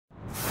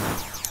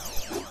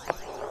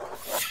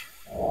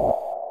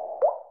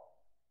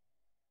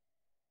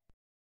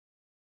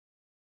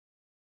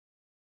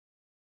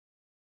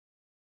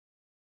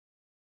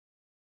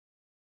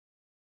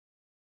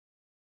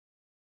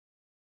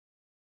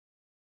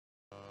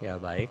Ya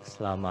baik,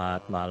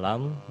 selamat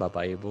malam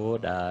Bapak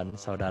Ibu dan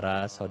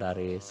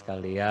saudara-saudari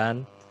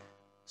sekalian.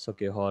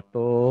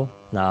 Sukihotu,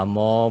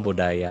 Namo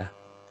Buddhaya.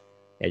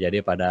 Ya jadi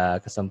pada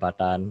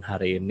kesempatan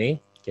hari ini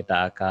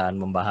kita akan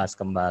membahas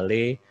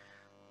kembali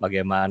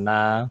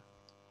bagaimana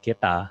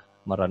kita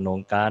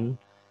merenungkan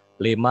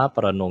 5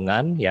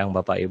 perenungan yang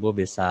Bapak Ibu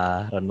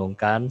bisa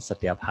renungkan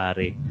setiap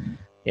hari.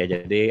 Ya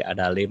jadi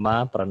ada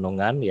 5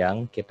 perenungan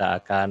yang kita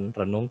akan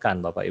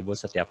renungkan Bapak Ibu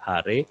setiap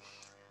hari.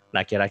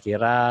 Nah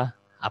kira-kira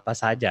apa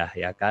saja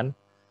ya kan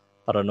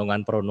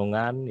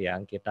perenungan-perenungan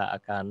yang kita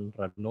akan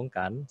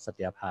renungkan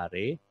setiap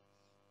hari.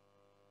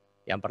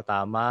 Yang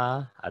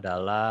pertama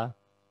adalah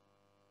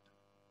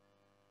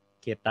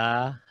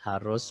kita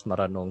harus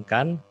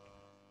merenungkan,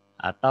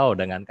 atau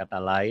dengan kata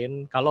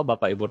lain, kalau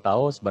Bapak Ibu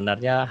tahu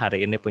sebenarnya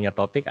hari ini punya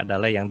topik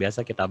adalah yang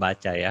biasa kita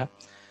baca ya.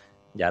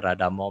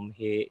 Jarada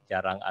momhi,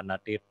 jarang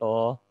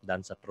anatito,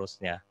 dan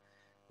seterusnya.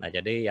 Nah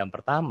jadi yang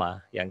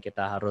pertama yang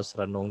kita harus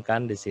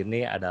renungkan di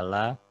sini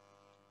adalah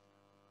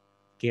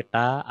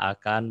kita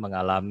akan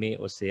mengalami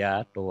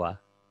usia tua.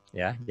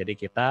 Ya, jadi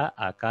kita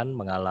akan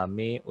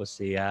mengalami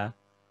usia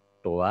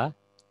tua.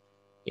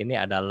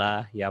 Ini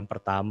adalah yang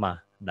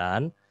pertama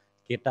dan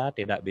kita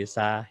tidak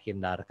bisa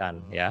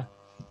hindarkan ya.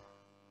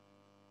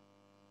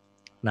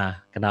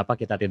 Nah, kenapa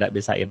kita tidak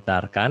bisa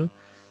hindarkan?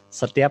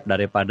 Setiap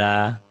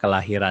daripada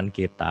kelahiran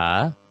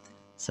kita,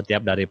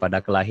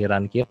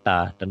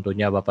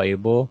 tentunya Bapak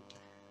Ibu,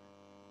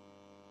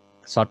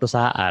 suatu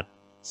saat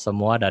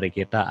semua dari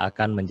kita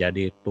akan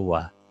menjadi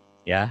tua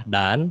ya,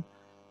 dan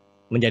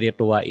menjadi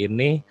tua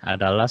ini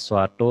adalah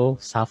suatu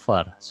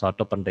suffer,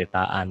 suatu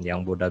penderitaan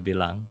yang Buddha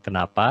bilang.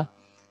 Kenapa?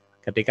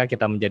 Ketika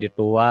kita menjadi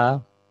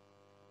tua,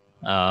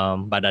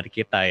 badan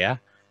kita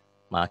ya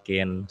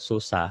makin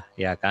susah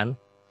ya kan.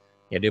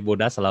 Jadi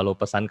Buddha selalu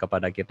pesan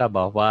kepada kita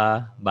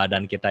bahwa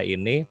badan kita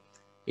ini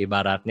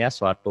ibaratnya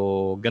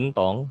suatu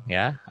gentong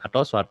ya,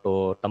 atau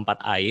suatu tempat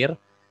air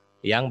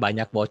yang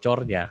banyak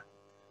bocornya.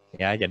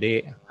 Ya,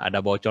 jadi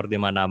ada bocor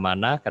di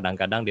mana-mana,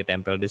 kadang-kadang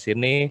ditempel di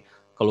sini,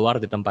 keluar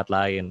di tempat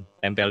lain,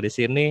 tempel di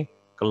sini,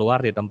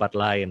 keluar di tempat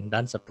lain,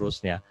 dan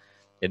seterusnya.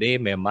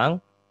 Jadi memang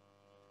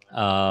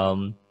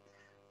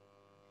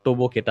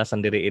tubuh kita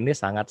sendiri ini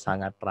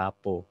sangat-sangat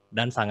rapuh,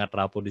 dan sangat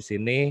rapuh di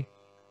sini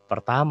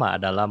pertama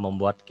adalah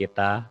membuat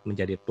kita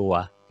menjadi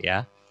tua,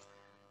 ya.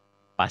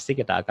 Pasti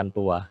kita akan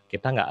tua,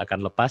 kita nggak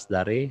akan lepas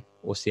dari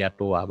usia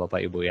tua,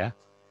 Bapak Ibu ya.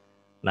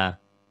 Nah,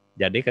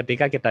 jadi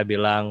ketika kita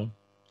bilang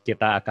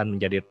kita akan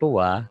menjadi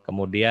tua,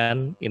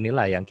 kemudian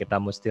inilah yang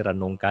kita mesti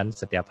renungkan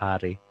setiap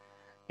hari.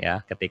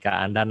 Ya,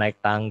 ketika Anda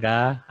naik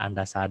tangga,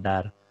 Anda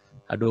sadar,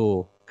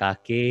 aduh,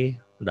 kaki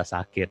udah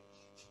sakit.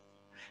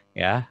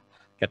 Ya,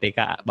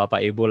 ketika Bapak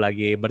Ibu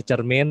lagi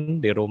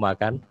bercermin di rumah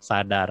kan,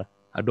 sadar,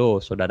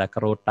 aduh, sudah ada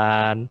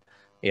kerutan,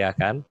 ya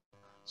kan?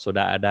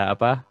 Sudah ada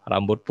apa?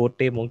 Rambut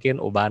putih mungkin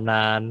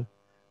ubanan,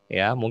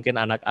 ya, mungkin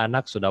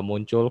anak-anak sudah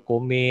muncul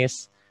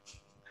kumis.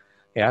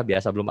 Ya,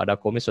 biasa belum ada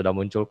kumis sudah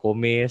muncul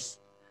kumis.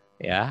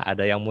 Ya,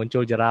 ada yang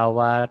muncul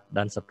jerawat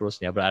dan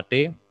seterusnya.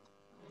 Berarti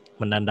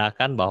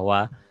menandakan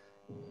bahwa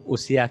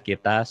usia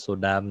kita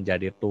sudah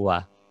menjadi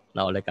tua.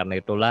 Nah, oleh karena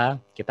itulah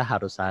kita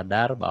harus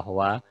sadar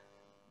bahwa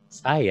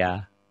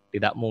saya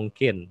tidak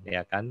mungkin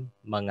ya kan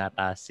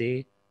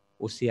mengatasi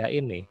usia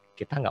ini.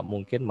 Kita nggak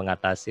mungkin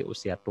mengatasi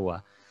usia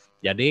tua.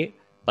 Jadi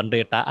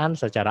penderitaan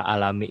secara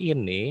alami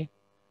ini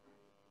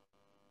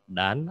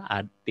dan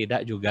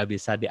tidak juga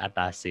bisa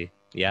diatasi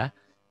ya.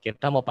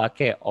 Kita mau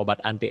pakai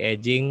obat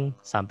anti-aging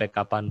sampai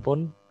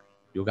kapanpun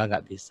juga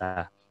nggak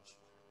bisa.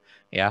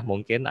 Ya,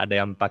 mungkin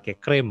ada yang pakai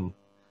krim,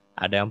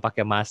 ada yang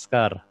pakai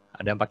masker,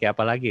 ada yang pakai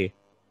apa lagi?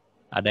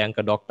 Ada yang ke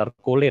dokter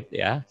kulit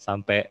ya,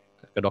 sampai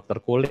ke dokter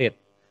kulit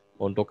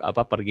untuk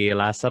apa pergi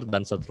laser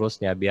dan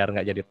seterusnya biar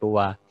nggak jadi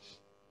tua.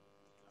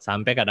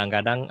 Sampai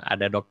kadang-kadang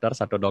ada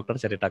satu dokter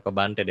cerita ke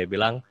Bante, dia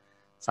bilang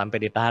sampai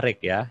ditarik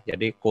ya,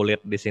 jadi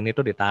kulit di sini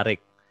tuh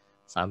ditarik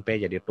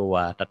sampai jadi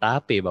tua.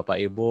 Tetapi Bapak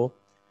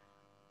Ibu,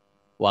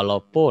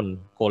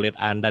 walaupun kulit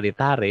Anda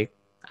ditarik,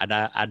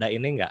 ada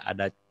ini enggak?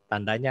 Ada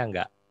tandanya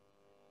enggak?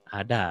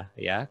 Ada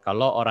ya.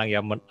 Kalau orang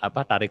yang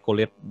tarik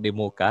kulit di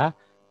muka,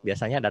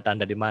 biasanya ada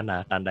tanda di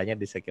mana? Tandanya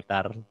di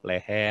sekitar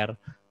leher,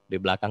 di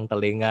belakang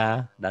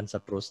telinga, dan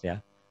seterusnya.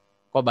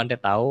 Kok Bante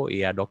tahu?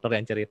 Iya, dokter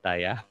yang cerita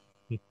ya.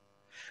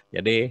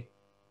 Jadi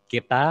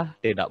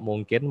kita tidak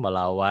mungkin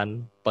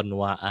melawan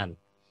penuaan.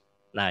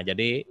 Nah,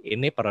 jadi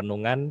ini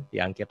perenungan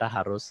yang kita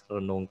harus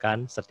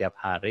renungkan setiap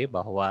hari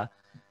bahwa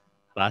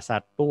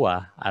rasa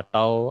tua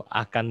atau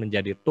akan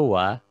menjadi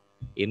tua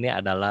ini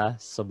adalah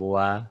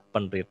sebuah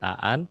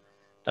penderitaan,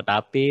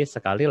 tetapi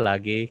sekali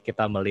lagi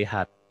kita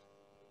melihat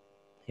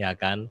ya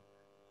kan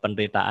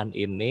penderitaan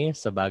ini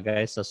sebagai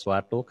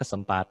sesuatu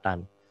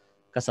kesempatan.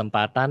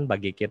 Kesempatan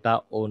bagi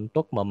kita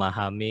untuk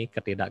memahami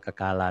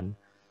ketidakkekalan.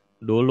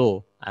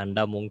 Dulu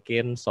Anda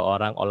mungkin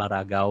seorang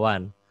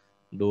olahragawan,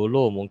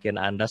 dulu mungkin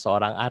Anda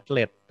seorang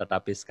atlet,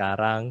 tetapi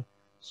sekarang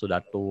sudah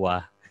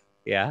tua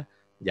ya.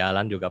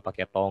 Jalan juga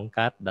pakai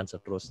tongkat dan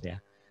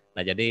seterusnya.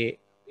 Nah, jadi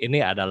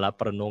ini adalah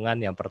perenungan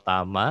yang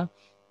pertama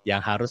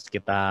yang harus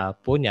kita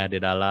punya di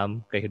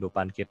dalam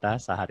kehidupan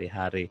kita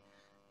sehari-hari,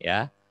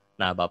 ya.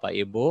 Nah, Bapak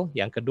Ibu,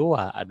 yang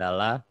kedua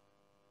adalah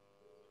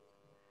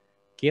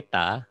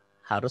kita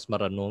harus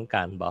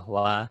merenungkan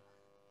bahwa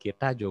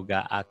kita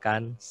juga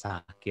akan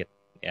sakit,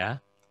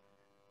 ya.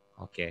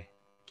 Oke,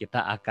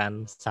 kita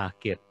akan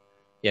sakit.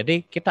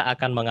 Jadi kita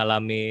akan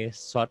mengalami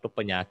suatu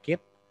penyakit,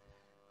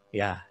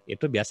 ya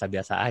itu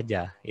biasa-biasa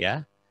aja,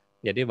 ya.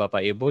 Jadi Bapak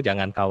Ibu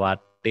jangan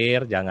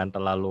khawatir, jangan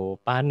terlalu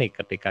panik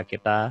ketika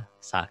kita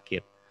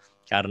sakit.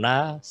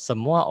 Karena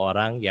semua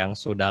orang yang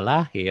sudah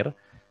lahir,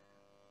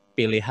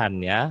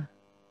 pilihannya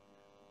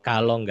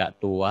kalau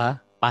nggak tua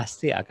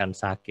pasti akan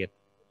sakit.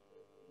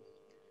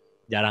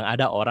 Jarang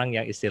ada orang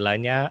yang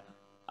istilahnya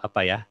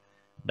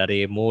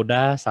dari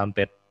muda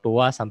sampai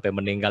tua sampai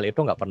meninggal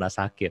itu nggak pernah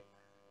sakit,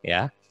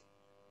 ya.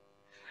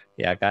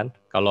 Ya kan?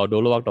 Kalau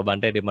dulu waktu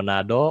Bante di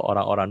Manado,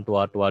 orang-orang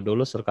tua-tua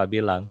dulu suka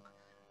bilang,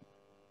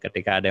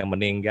 ketika ada yang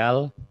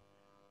meninggal,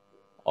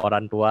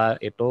 orang tua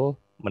itu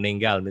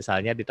meninggal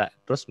misalnya,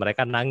 terus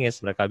mereka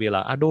nangis, mereka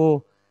bilang,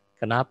 aduh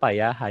kenapa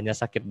ya hanya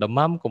sakit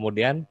demam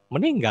kemudian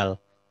meninggal.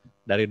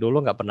 Dari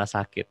dulu nggak pernah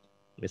sakit.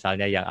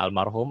 Misalnya yang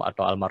almarhum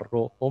atau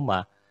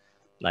almarhumah.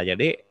 Nah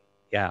jadi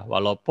ya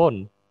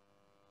walaupun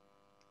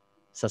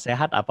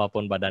sesehat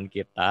apapun badan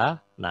kita,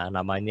 nah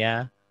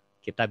namanya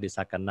kita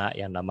bisa kena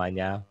yang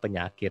namanya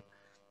penyakit.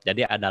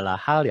 Jadi adalah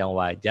hal yang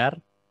wajar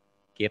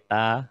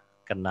kita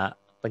kena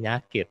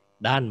penyakit.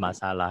 Dan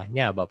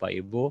masalahnya Bapak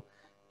Ibu,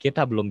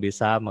 kita belum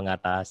bisa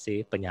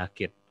mengatasi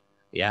penyakit.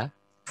 Ya,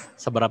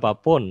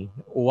 seberapapun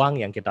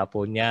uang yang kita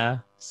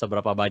punya,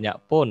 seberapa banyak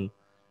pun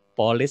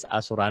polis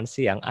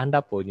asuransi yang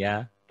Anda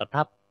punya,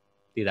 tetap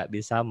tidak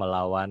bisa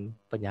melawan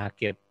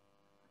penyakit.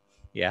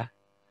 Ya,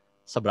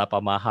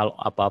 seberapa mahal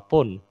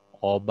apapun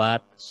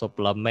obat,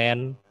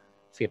 suplemen,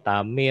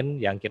 vitamin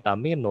yang kita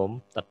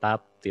minum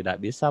tetap tidak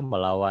bisa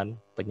melawan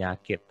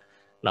penyakit.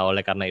 Nah,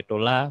 oleh karena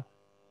itulah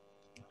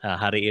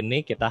hari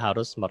ini kita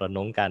harus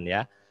merenungkan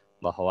ya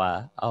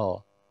bahwa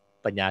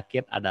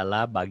penyakit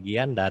adalah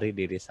bagian dari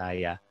diri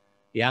saya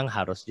yang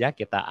harusnya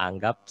kita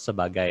anggap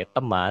sebagai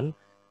teman,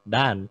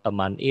 dan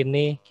teman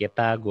ini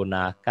kita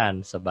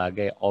gunakan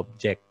sebagai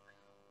objek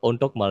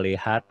untuk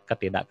melihat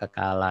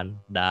ketidakkekalan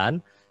dan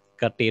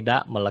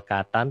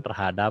ketidakmelekatan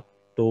terhadap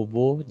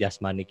tubuh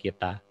jasmani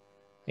kita,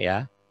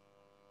 ya.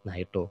 Nah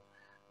itu.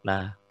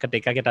 Nah,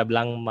 ketika kita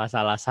bilang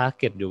masalah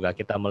sakit juga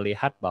kita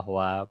melihat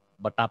bahwa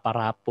betapa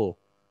rapuh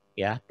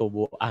ya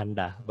tubuh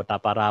Anda,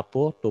 betapa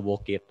rapuh tubuh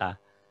kita.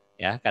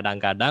 Ya,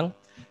 kadang-kadang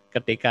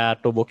ketika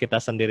tubuh kita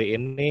sendiri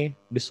ini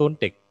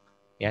disuntik,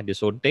 ya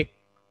disuntik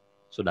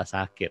sudah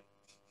sakit.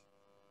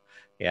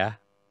 Ya.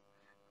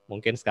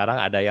 Mungkin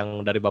sekarang ada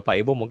yang dari Bapak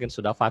Ibu mungkin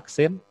sudah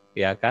vaksin,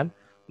 ya kan?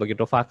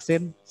 Begitu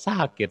vaksin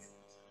sakit.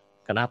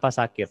 Kenapa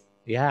sakit?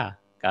 Ya,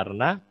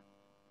 karena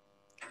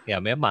ya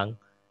memang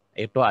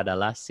itu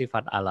adalah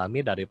sifat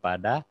alami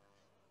daripada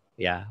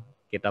ya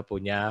kita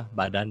punya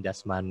badan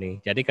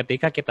jasmani. Jadi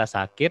ketika kita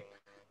sakit,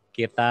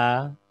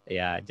 kita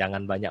ya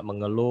jangan banyak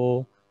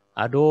mengeluh.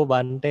 Aduh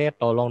Bante,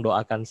 tolong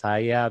doakan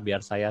saya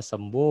biar saya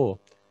sembuh.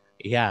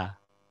 Iya,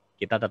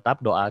 kita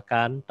tetap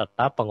doakan,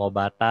 tetap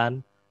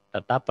pengobatan,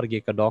 tetap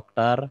pergi ke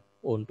dokter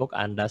untuk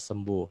Anda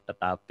sembuh.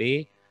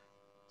 Tetapi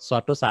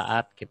suatu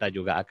saat kita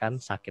juga akan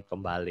sakit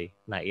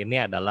kembali. Nah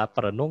ini adalah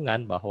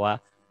perenungan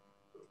bahwa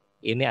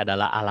ini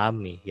adalah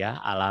alami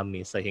ya,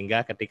 alami.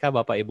 Sehingga ketika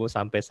Bapak Ibu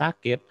sampai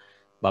sakit,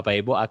 Bapak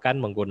Ibu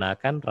akan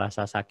menggunakan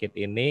rasa sakit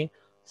ini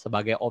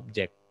sebagai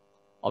objek.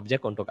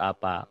 Objek untuk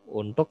apa?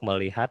 Untuk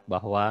melihat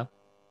bahwa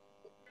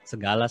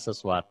segala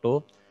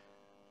sesuatu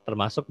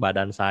termasuk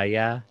badan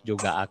saya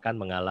juga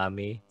akan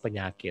mengalami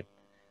penyakit.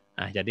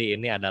 Nah, jadi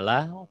ini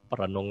adalah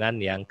perenungan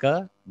yang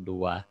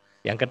kedua.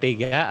 Yang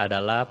ketiga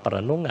adalah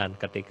perenungan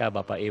ketika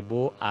Bapak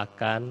Ibu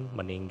akan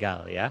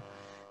meninggal ya.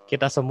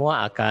 Kita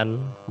semua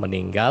akan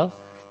meninggal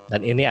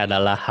dan ini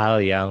adalah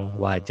hal yang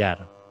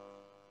wajar.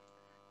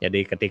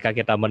 Jadi ketika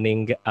kita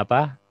meninggal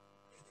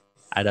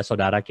ada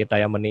saudara kita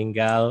yang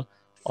meninggal,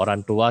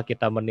 orang tua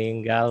kita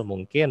meninggal,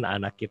 mungkin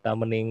anak kita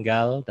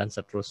meninggal dan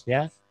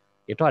seterusnya,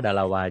 itu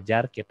adalah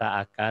wajar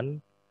kita akan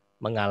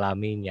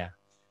mengalaminya.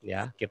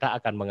 Ya, kita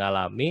akan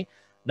mengalami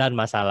dan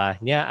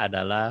masalahnya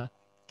adalah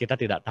kita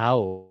tidak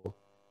tahu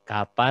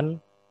kapan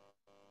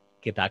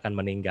kita akan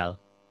meninggal.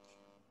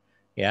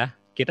 Ya,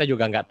 kita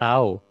juga nggak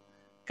tahu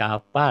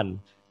kapan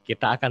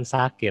kita akan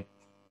sakit.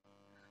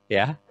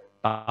 Ya,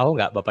 tahu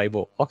nggak Bapak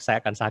Ibu? Oh,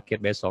 saya akan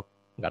sakit besok.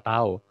 Nggak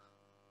tahu.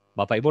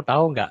 Bapak Ibu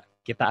tahu nggak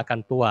kita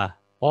akan tua?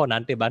 Oh,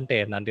 nanti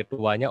Bante, nanti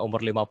tuanya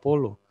umur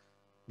 50.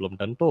 Belum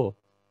tentu,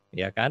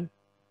 ya kan?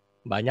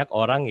 Banyak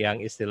orang yang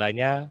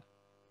istilahnya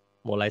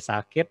mulai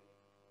sakit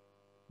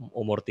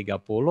umur 30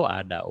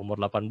 ada, umur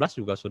 18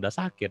 juga sudah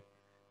sakit,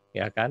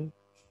 ya kan?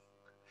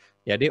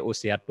 Jadi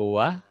usia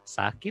tua,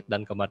 sakit,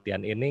 dan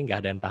kematian ini nggak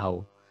ada yang tahu.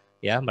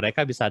 Ya,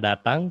 mereka bisa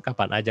datang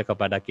kapan aja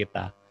kepada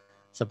kita.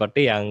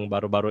 Seperti yang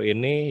baru-baru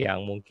ini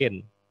yang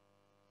mungkin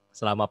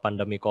selama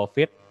pandemi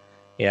COVID,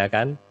 ya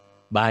kan,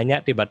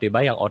 banyak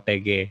tiba-tiba yang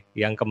OTG.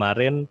 Yang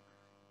kemarin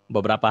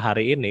beberapa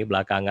hari ini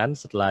belakangan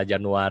setelah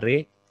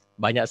Januari,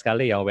 Banyak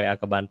sekali yang WA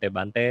ke Bante,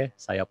 Bante,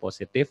 saya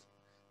positif,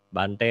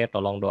 Bante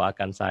tolong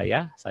doakan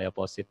saya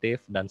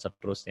positif, dan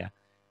seterusnya.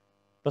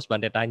 Terus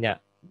Bante tanya,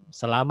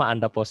 selama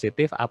Anda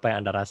positif, apa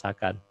yang Anda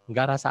rasakan?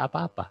 Nggak rasa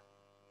apa-apa.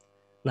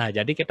 Nah,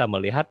 jadi kita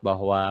melihat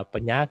bahwa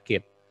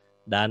penyakit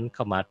dan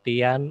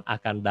kematian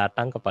akan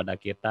datang kepada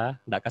kita,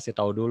 nggak kasih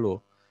tahu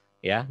dulu.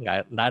 Ya,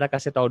 nggak ada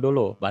kasih tahu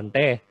dulu,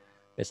 Bante,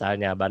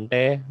 misalnya,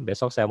 Bante,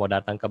 besok saya mau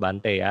datang ke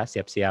Bante ya,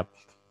 siap-siap.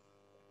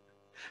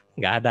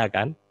 Nggak ada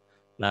kan?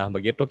 Nah,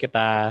 begitu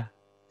kita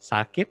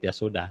sakit ya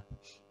sudah.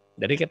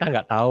 Jadi kita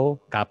nggak tahu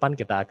kapan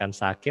kita akan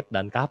sakit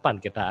dan kapan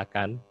kita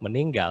akan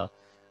meninggal.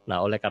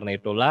 Nah, oleh karena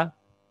itulah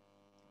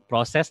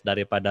proses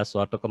daripada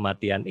suatu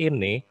kematian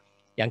ini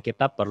yang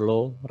kita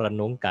perlu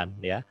renungkan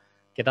ya.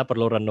 Kita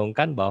perlu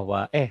renungkan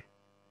bahwa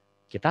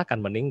kita akan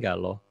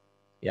meninggal loh,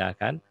 ya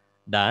kan?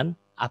 Dan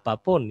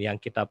apapun yang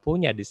kita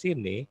punya di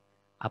sini,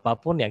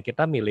 apapun yang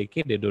kita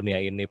miliki di dunia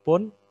ini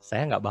pun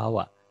saya nggak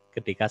bawa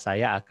ketika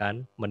saya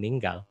akan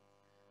meninggal,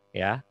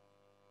 ya.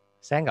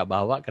 Saya nggak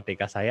bawa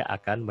ketika saya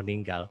akan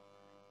meninggal.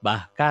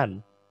 Bahkan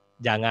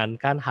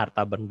jangankan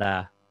harta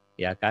benda,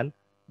 ya kan?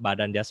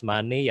 Badan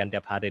jasmani yang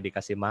tiap hari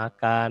dikasih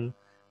makan,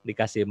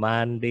 dikasih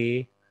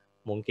mandi,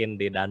 mungkin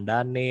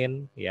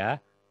didandanin, ya.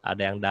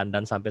 Ada yang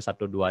dandan sampai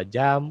 1-2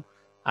 jam,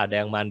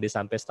 ada yang mandi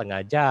sampai setengah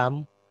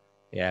jam,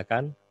 ya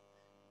kan?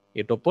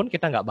 Itu pun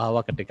kita nggak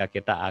bawa ketika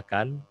kita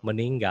akan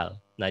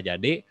meninggal. Nah,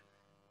 jadi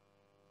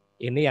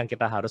ini yang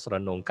kita harus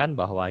renungkan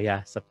bahwa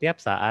ya setiap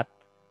saat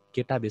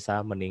kita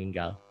bisa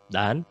meninggal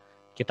dan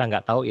kita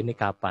nggak tahu ini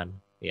kapan,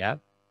 ya.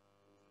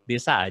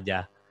 Bisa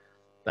aja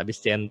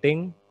habis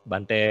chanting,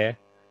 Bante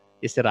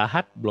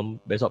istirahat,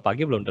 besok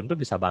pagi belum tentu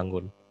bisa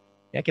bangun.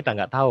 Ya, kita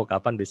nggak tahu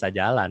kapan bisa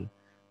jalan.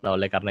 Nah,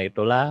 oleh karena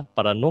itulah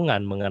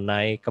perenungan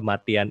mengenai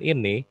kematian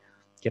ini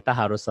kita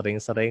harus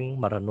sering-sering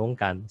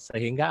merenungkan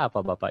sehingga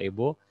apa Bapak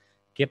Ibu,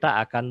 kita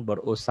akan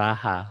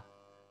berusaha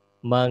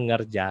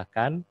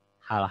mengerjakan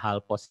hal-hal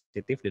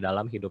positif di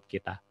dalam hidup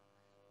kita.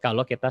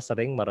 Kalau kita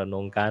sering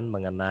merenungkan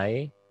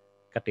mengenai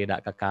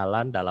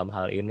ketidakkekalan, dalam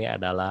hal ini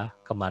adalah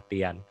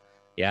kematian,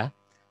 ya.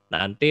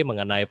 Nanti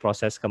mengenai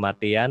proses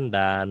kematian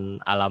dan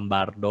alam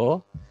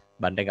bardo,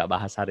 Bante nggak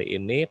bahas hari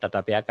ini,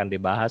 tetapi akan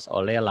dibahas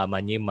oleh Lama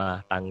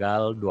Nyima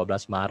tanggal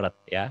 12 Maret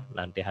ya,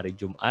 nanti hari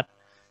Jumat.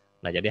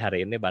 Nah, jadi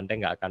hari ini Bante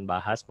nggak akan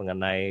bahas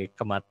mengenai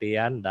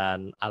kematian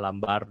dan alam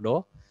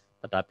bardo,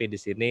 tetapi di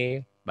sini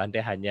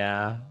Bante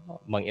hanya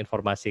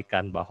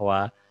menginformasikan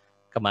bahwa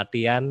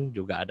kematian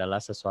juga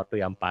adalah sesuatu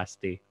yang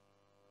pasti.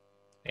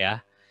 Ya.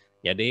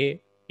 Jadi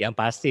yang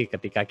pasti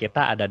ketika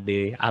kita ada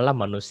di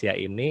alam manusia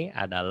ini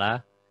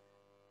adalah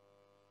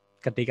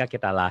ketika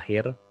kita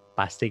lahir,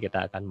 pasti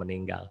kita akan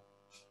meninggal.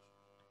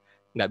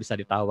 Nggak bisa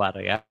ditawar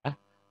ya.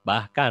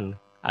 Bahkan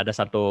ada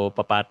satu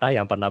pepatah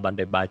yang pernah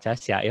Bante baca,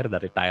 syair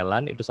dari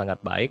Thailand, itu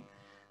sangat baik.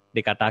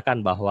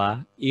 Dikatakan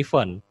bahwa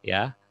even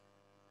ya,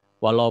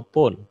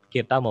 walaupun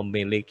kita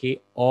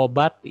memiliki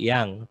obat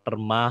yang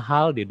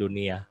termahal di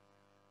dunia,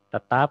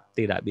 tetap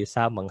tidak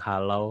bisa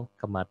menghalau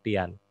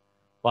kematian.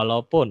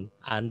 Walaupun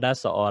Anda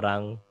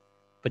seorang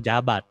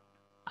pejabat,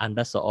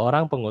 Anda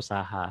seorang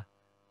pengusaha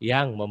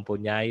yang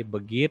mempunyai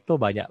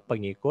begitu banyak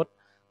pengikut,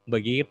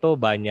 begitu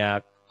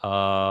banyak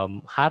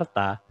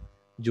harta,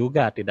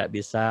 juga tidak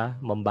bisa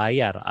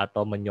membayar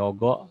atau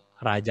menyogok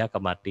raja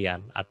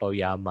kematian atau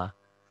Yama.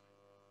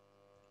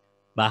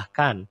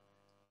 Bahkan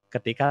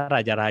ketika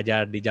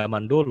raja-raja di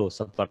zaman dulu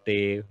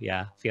seperti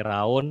ya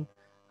Firaun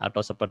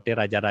atau seperti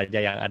raja-raja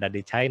yang ada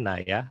di China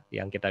ya,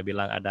 yang kita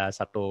bilang ada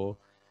satu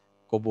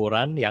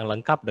kuburan yang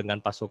lengkap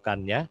dengan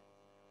pasukannya,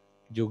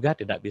 juga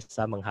tidak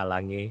bisa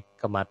menghalangi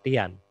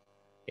kematian.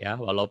 Ya,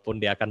 walaupun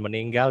dia akan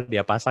meninggal,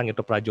 dia pasang itu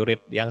prajurit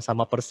yang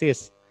sama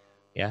persis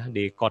ya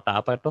di kota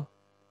apa itu?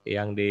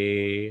 Yang di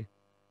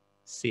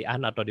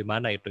Xi'an atau di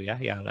mana itu ya,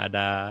 yang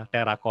ada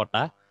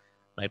terakota.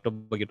 Nah, itu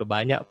begitu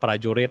banyak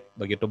prajurit,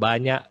 begitu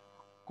banyak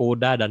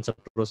kuda dan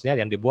seterusnya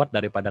yang dibuat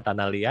daripada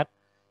tanah liat,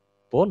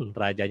 pun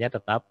rajanya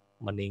tetap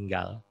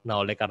meninggal.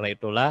 Nah, oleh karena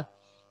itulah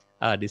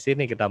di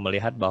sini kita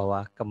melihat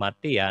bahwa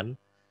kematian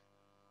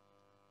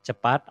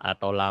cepat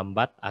atau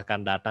lambat akan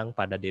datang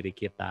pada diri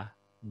kita.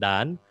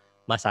 Dan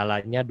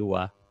masalahnya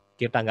dua,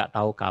 kita nggak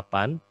tahu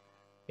kapan,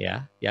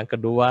 ya. Yang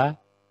kedua,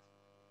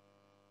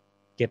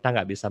 kita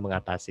nggak bisa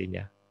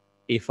mengatasinya.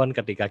 Even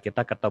ketika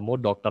kita ketemu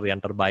dokter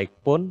yang terbaik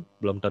pun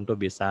belum tentu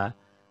bisa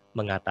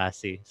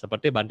mengatasi.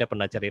 Seperti Bante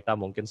pernah cerita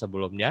mungkin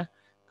sebelumnya,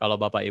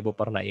 kalau Bapak Ibu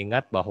pernah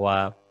ingat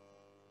bahwa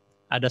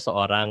ada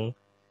seorang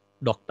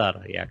dokter,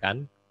 ya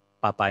kan,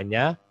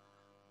 papanya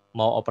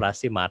mau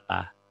operasi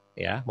mata,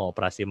 ya, mau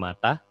operasi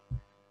mata.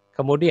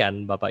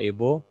 Kemudian Bapak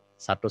Ibu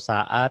satu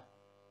saat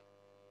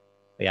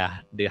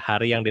ya di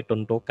hari yang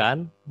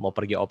ditentukan mau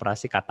pergi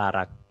operasi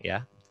katarak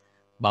ya.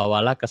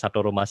 Bawalah ke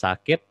satu rumah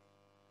sakit.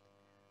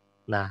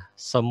 Nah,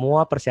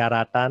 semua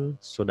persyaratan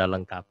sudah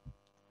lengkap.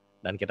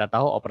 Dan kita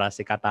tahu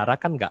operasi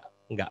katarak kan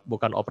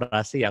bukan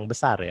operasi yang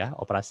besar ya,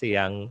 operasi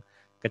yang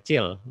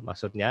kecil,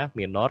 maksudnya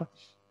minor.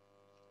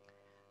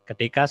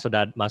 Ketika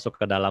sudah masuk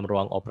ke dalam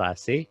ruang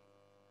operasi,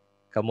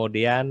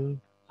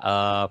 kemudian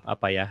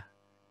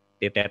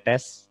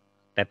ditetes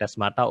tetes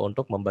mata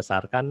untuk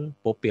membesarkan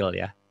pupil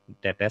ya,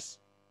 tetes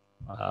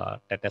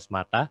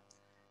mata.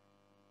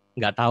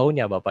 Nggak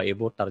taunya Bapak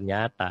Ibu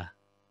ternyata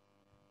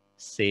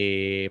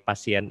si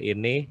pasien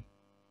ini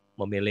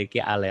memiliki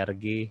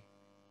alergi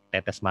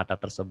tetes mata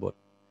tersebut.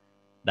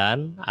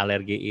 Dan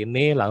alergi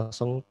ini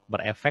langsung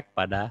berefek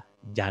pada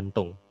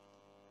jantung.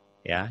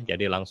 Ya,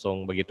 jadi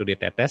langsung begitu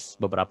ditetes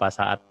beberapa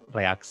saat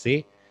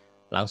reaksi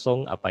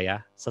langsung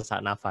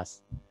sesak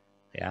nafas.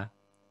 Ya.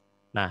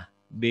 Nah,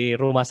 di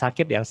rumah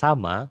sakit yang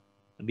sama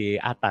di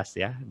atas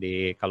ya,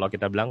 kalau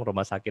kita bilang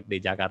rumah sakit di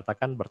Jakarta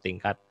kan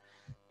bertingkat.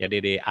 Jadi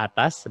di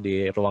atas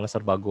di ruang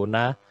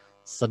serbaguna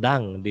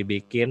sedang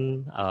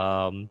dibikin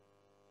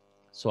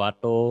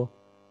suatu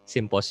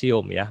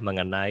simposium ya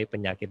mengenai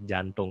penyakit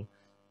jantung.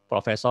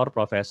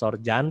 Profesor-profesor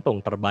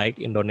jantung terbaik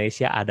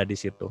Indonesia ada di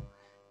situ.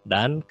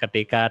 Dan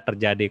ketika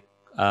terjadi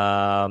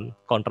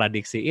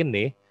kontradiksi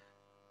ini,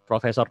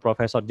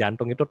 profesor-profesor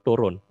jantung itu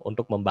turun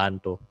untuk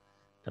membantu.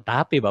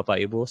 Tetapi Bapak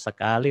Ibu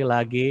sekali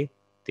lagi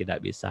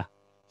tidak bisa.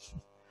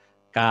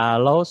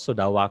 Kalau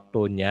sudah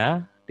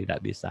waktunya tidak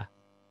bisa.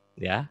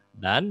 Ya,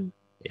 dan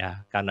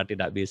ya karena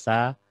tidak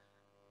bisa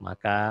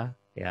maka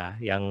ya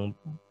yang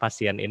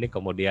pasien ini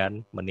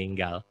kemudian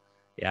meninggal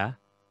ya.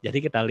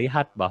 Jadi kita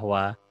lihat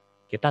bahwa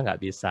kita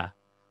nggak bisa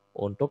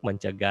untuk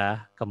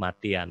mencegah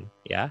kematian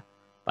ya.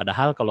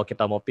 Padahal kalau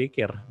kita mau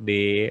pikir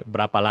di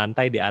berapa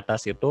lantai di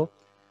atas itu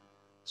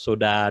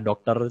sudah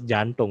dokter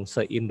jantung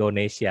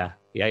se-Indonesia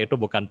ya, itu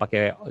bukan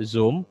pakai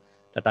Zoom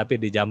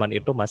tetapi di zaman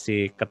itu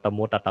masih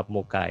ketemu tatap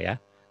muka ya.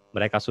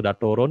 Mereka sudah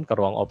turun ke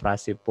ruang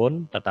operasi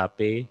pun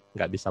tetapi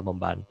nggak bisa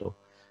membantu.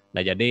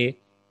 Nah jadi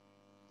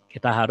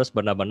kita harus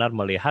benar-benar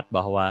melihat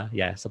bahwa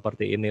ya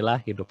seperti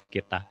inilah hidup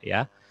kita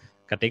ya.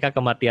 Ketika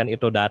kematian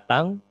itu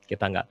datang,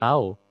 kita nggak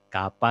tahu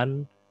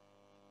kapan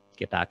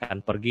kita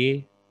akan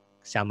pergi,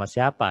 sama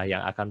siapa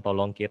yang akan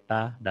tolong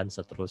kita, dan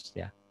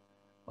seterusnya.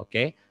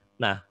 Oke,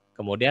 nah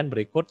kemudian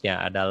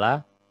berikutnya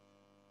adalah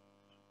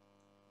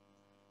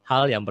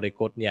hal yang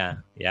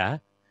berikutnya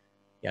ya.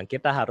 Yang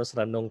kita harus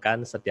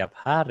renungkan setiap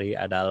hari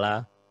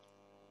adalah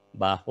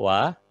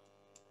bahwa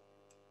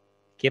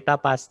kita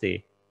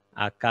pasti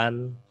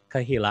akan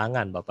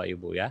kehilangan Bapak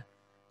Ibu ya.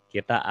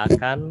 Kita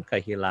akan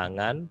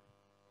kehilangan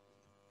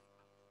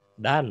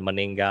dan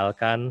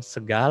meninggalkan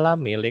segala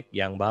milik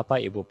yang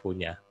Bapak Ibu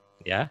punya,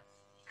 ya.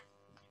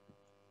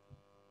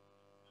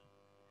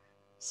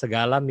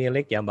 Segala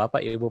milik yang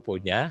Bapak Ibu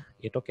punya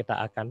itu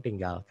kita akan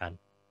tinggalkan.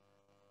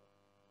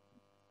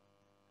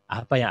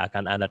 Apa yang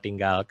akan Anda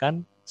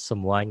tinggalkan?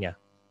 Semuanya.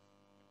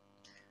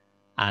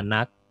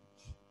 Anak,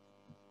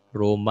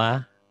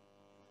 rumah,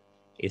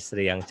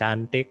 istri yang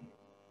cantik,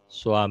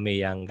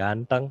 suami yang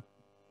ganteng,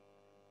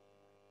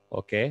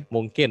 oke,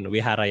 mungkin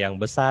wihara yang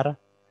besar,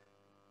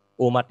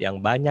 umat yang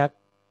banyak,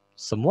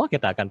 semua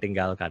kita akan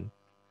tinggalkan.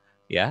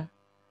 Ya.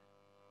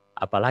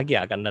 Apalagi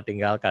akan Anda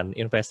tinggalkan?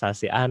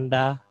 Investasi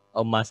Anda,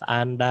 emas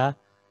Anda,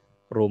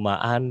 rumah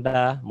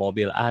Anda,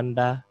 mobil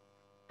Anda,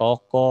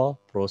 toko,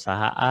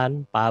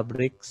 perusahaan,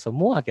 pabrik,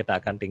 semua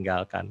kita akan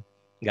tinggalkan.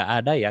 Nggak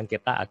ada yang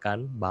kita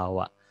akan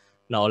bawa.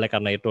 Nah, oleh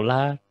karena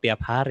itulah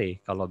tiap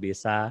hari kalau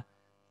bisa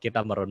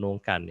kita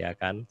merenungkan ya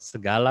kan,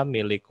 segala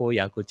milikku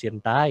yang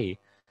kucintai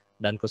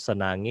dan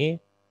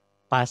kusenangi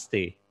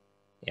pasti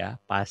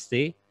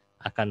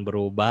akan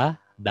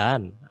berubah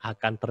dan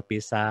akan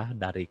terpisah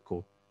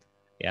dariku.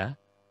 Ya,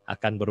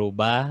 akan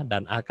berubah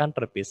dan akan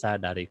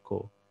terpisah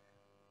dariku.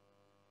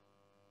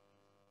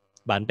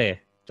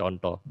 Bante,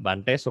 contoh,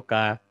 Bante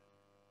suka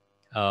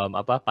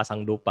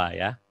pasang dupa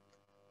ya.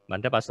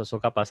 Bante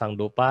suka pasang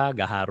dupa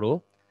gaharu.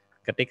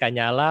 Ketika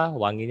nyala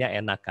wanginya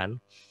enak kan?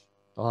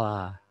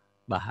 Wah,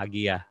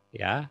 bahagia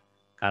ya.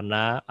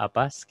 Karena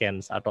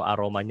scents atau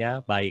aromanya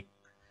baik.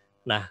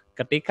 Nah,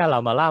 ketika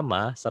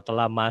lama-lama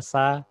setelah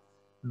masa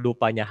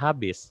dupanya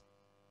habis,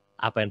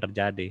 apa yang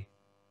terjadi?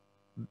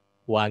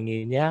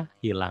 Wanginya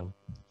hilang.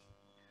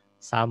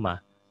 Sama,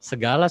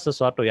 segala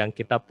sesuatu yang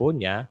kita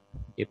punya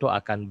itu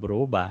akan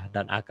berubah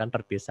dan akan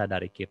terpisah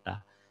dari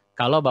kita.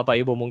 Kalau Bapak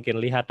Ibu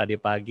mungkin lihat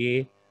tadi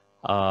pagi,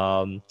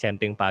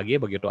 chanting pagi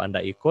begitu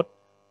Anda ikut,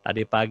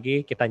 tadi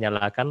pagi kita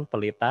nyalakan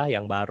pelita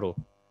yang baru.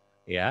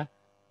 Ya,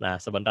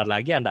 nah sebentar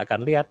lagi Anda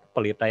akan lihat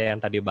pelita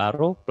yang tadi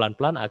baru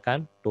pelan-pelan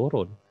akan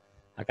turun.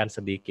 Akan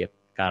sedikit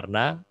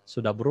karena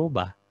sudah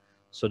berubah,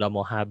 sudah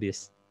mau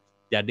habis.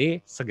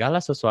 Jadi segala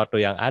sesuatu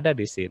yang ada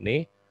di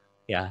sini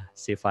ya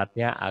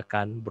sifatnya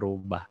akan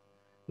berubah.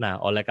 Nah,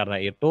 oleh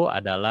karena itu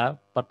adalah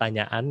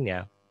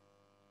pertanyaannya,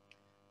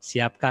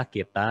 siapkah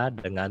kita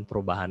dengan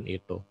perubahan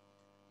itu?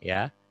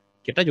 Ya,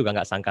 kita juga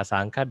nggak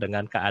sangka-sangka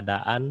dengan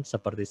keadaan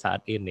seperti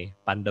saat ini,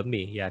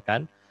 pandemi ya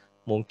kan?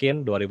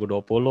 Mungkin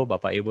 2020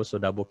 Bapak Ibu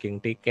sudah booking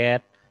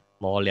tiket,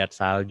 mau lihat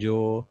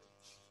salju,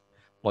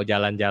 mau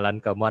jalan-jalan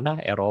ke mana?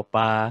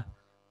 Eropa.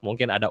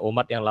 Mungkin ada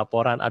umat yang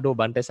laporan, aduh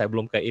Bante saya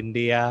belum ke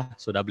India,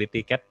 sudah beli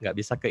tiket nggak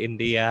bisa ke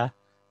India,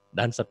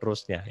 dan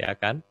seterusnya ya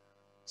kan.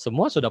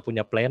 Semua sudah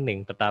punya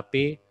planning,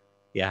 tetapi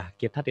ya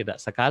kita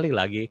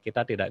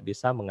tidak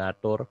bisa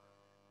mengatur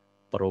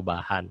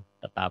perubahan.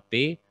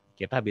 Tetapi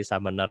kita bisa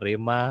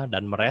menerima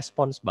dan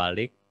merespons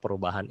balik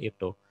perubahan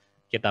itu.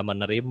 Kita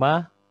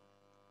menerima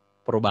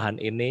perubahan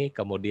ini,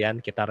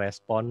 kemudian kita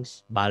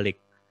respons balik.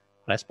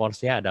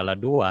 Responsnya adalah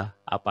dua,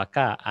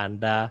 apakah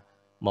Anda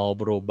mau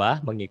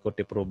berubah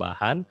mengikuti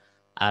perubahan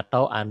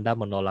atau Anda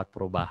menolak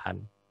perubahan.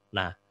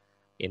 Nah,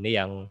 ini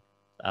yang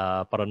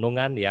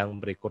perenungan yang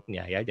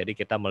berikutnya ya. Jadi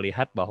kita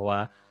melihat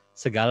bahwa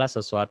segala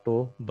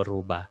sesuatu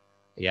berubah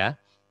ya.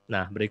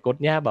 Nah,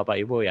 berikutnya Bapak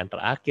Ibu yang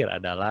terakhir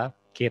adalah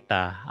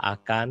kita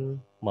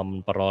akan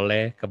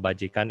memperoleh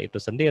kebajikan itu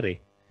sendiri.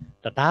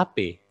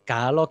 Tetapi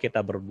kalau kita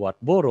berbuat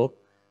buruk,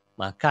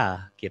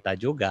 maka kita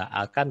juga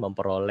akan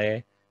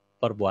memperoleh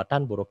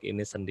perbuatan buruk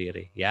ini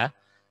sendiri ya.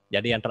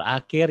 Jadi yang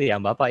terakhir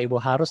yang Bapak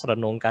Ibu harus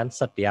renungkan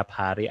setiap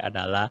hari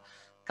adalah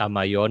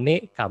kama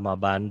yoni, kama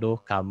bandhu,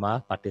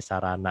 kama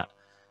patisarana.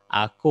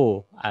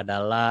 Aku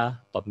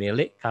adalah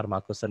pemilik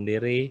karmaku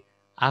sendiri,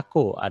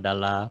 aku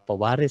adalah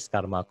pewaris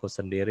karmaku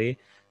sendiri,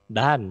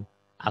 dan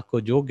aku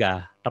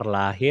juga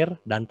terlahir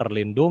dan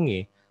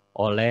terlindungi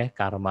oleh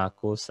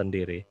karmaku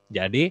sendiri.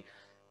 Jadi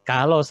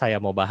kalau saya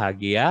mau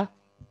bahagia,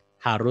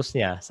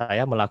 harusnya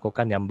saya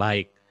melakukan yang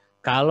baik.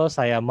 Kalau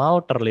saya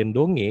mau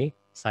terlindungi,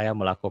 saya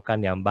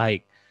melakukan yang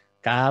baik.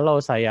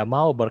 Kalau saya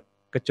mau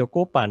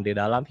berkecukupan di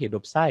dalam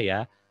hidup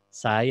saya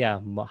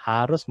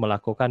harus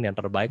melakukan yang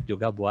terbaik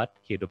juga buat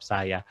hidup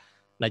saya.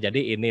 Nah,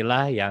 jadi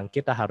inilah yang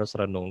kita harus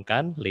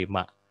renungkan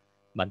 5.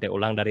 Bante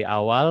ulang dari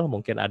awal,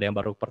 mungkin ada yang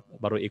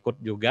baru ikut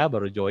juga,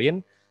 baru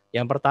join.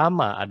 Yang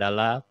pertama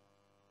adalah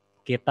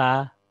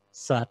kita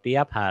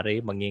setiap hari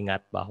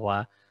mengingat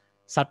bahwa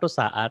satu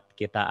saat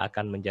kita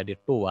akan menjadi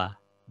tua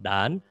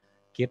dan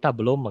kita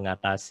belum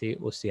mengatasi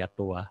usia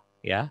tua,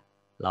 ya.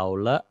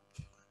 Laula.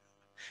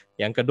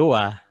 Yang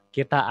kedua,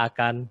 kita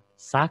akan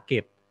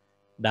sakit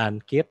dan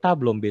kita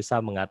belum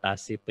bisa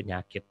mengatasi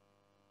penyakit.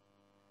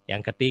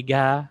 Yang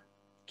ketiga,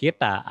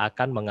 kita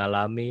akan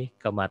mengalami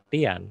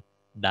kematian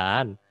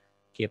dan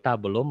kita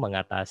belum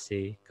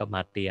mengatasi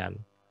kematian.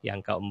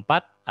 Yang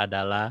keempat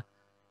adalah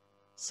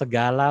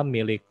segala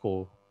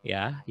milikku,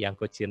 ya, yang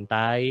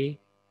kucintai,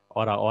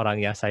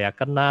 orang-orang yang saya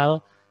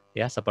kenal,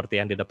 ya, seperti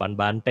yang di depan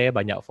Bante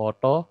banyak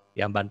foto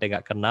yang Bante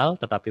nggak kenal,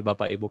 tetapi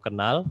Bapak Ibu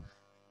kenal,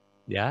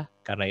 ya,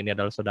 karena ini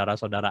adalah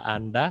saudara-saudara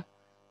Anda,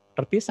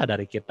 terpisah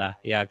dari kita,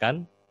 ya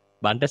kan?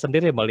 Bante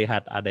sendiri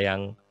melihat ada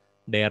yang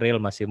Daryl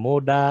masih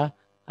muda,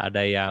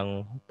 ada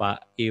yang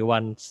Pak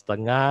Iwan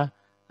setengah,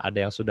 ada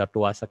yang sudah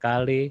tua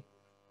sekali,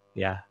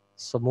 ya,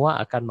 semua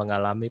akan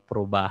mengalami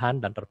perubahan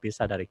dan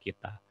terpisah dari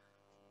kita.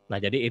 Nah,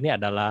 jadi ini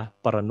adalah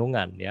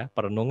perenungan ya,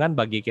 perenungan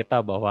bagi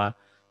kita bahwa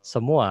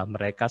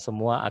mereka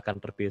semua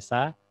akan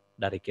terpisah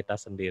dari kita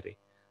sendiri.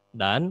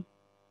 Dan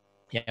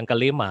yang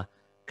kelima,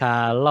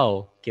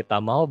 kalau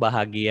kita mau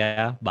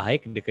bahagia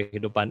baik di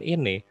kehidupan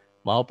ini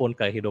maupun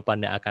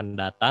kehidupan yang akan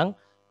datang,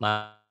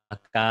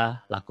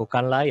 maka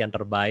lakukanlah yang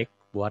terbaik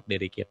buat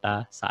diri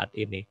kita saat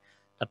ini.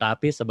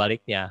 Tetapi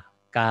sebaliknya,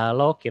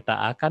 kalau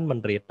kita akan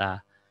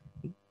menderita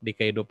di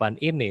kehidupan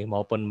ini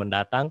maupun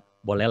mendatang,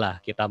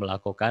 bolehlah kita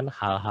melakukan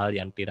hal-hal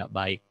yang tidak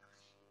baik.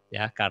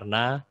 Ya,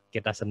 karena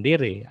kita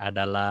sendiri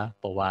adalah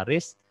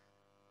pewaris,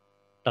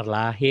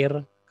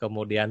 terlahir,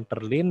 kemudian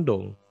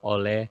terlindung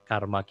oleh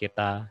karma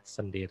kita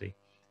sendiri.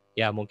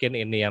 Ya, mungkin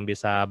ini yang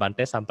bisa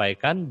Bante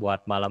sampaikan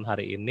buat malam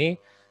hari ini.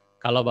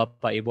 Kalau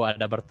Bapak Ibu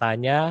ada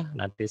bertanya,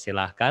 nanti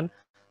silahkan.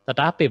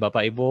 Tetapi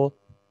Bapak Ibu,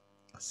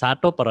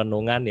 satu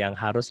perenungan yang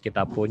harus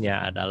kita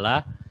punya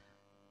adalah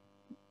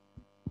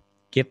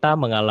kita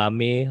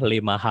mengalami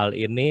 5 hal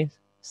ini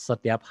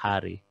setiap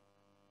hari.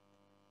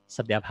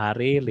 Setiap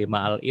hari 5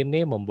 hal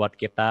ini membuat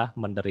kita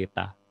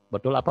menderita.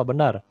 Betul apa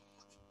benar?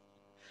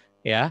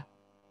 Ya,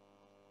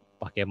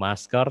 pakai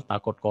masker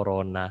takut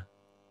corona,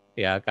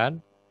 ya kan?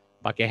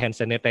 Pakai hand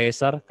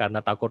sanitizer karena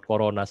takut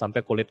corona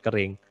sampai kulit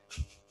kering.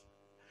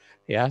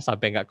 Ya,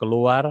 sampai nggak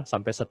keluar,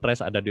 sampai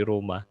stres ada di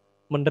rumah.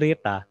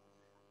 Menderita.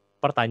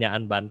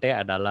 Pertanyaan Bante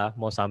adalah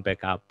mau sampai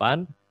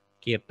kapan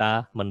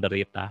kita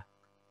menderita?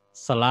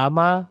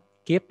 Selama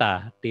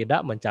kita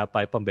tidak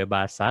mencapai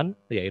pembebasan,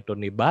 yaitu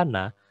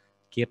nibbana,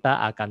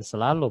 kita akan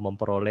selalu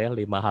memperoleh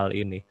 5 hal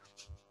ini.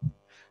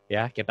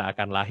 Ya, kita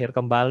akan lahir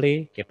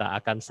kembali, kita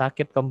akan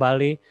sakit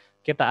kembali,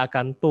 kita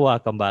akan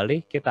tua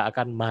kembali, kita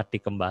akan mati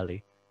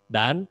kembali.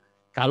 Dan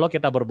kalau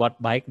kita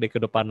berbuat baik di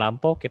kehidupan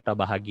lampau, kita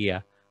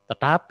bahagia.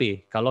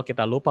 Tetapi kalau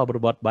kita lupa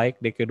berbuat baik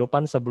di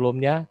kehidupan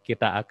sebelumnya,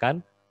 kita akan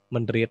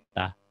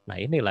menderita.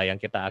 Nah, inilah yang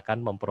kita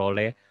akan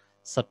memperoleh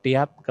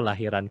setiap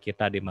kelahiran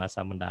kita di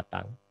masa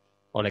mendatang.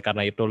 Oleh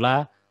karena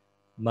itulah,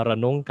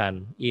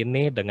 merenungkan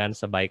ini dengan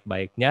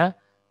sebaik-baiknya,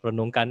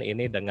 renungkan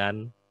ini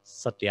dengan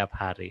setiap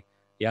hari.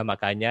 Ya,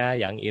 makanya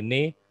yang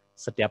ini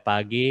setiap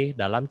pagi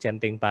dalam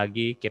chanting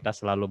pagi kita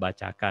selalu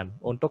bacakan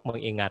untuk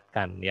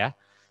mengingatkan ya.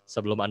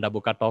 Sebelum Anda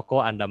buka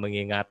toko, Anda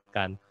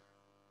mengingatkan.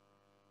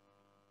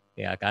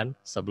 Ya kan?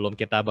 Sebelum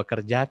kita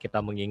bekerja, kita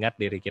mengingat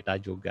diri kita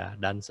juga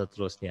dan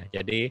seterusnya.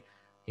 Jadi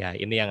ya,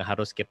 ini yang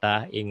harus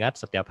kita ingat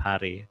setiap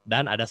hari.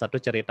 Dan ada satu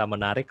cerita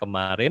menarik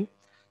kemarin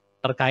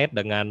terkait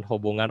dengan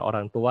hubungan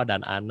orang tua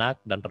dan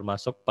anak dan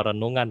termasuk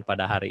perenungan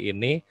pada hari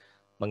ini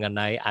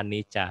mengenai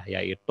anicca,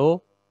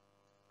 yaitu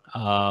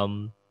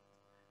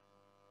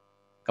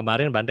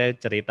kemarin Bante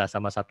cerita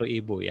sama satu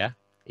ibu ya,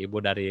 ibu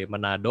dari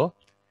Manado.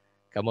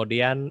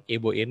 Kemudian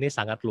ibu ini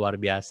sangat luar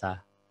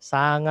biasa,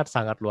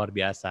 sangat-sangat luar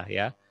biasa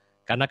ya.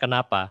 Karena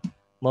kenapa?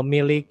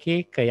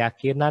 Memiliki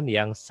keyakinan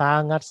yang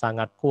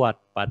sangat-sangat kuat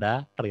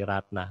pada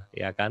Triratna,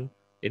 ya kan?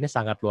 Ini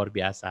sangat luar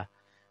biasa.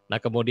 Nah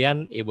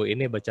kemudian ibu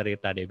ini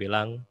bercerita, dia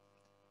bilang,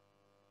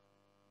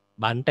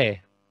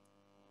 Bante,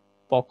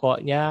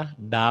 pokoknya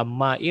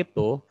Dhamma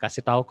itu,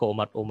 kasih tahu ke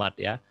umat-umat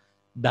ya,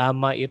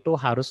 Dhamma itu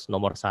harus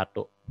nomor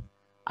satu.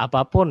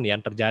 Apapun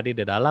yang terjadi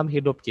di dalam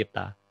hidup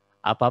kita,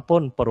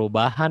 apapun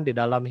perubahan di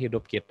dalam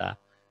hidup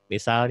kita,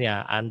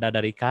 misalnya Anda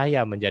dari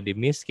kaya menjadi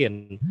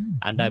miskin,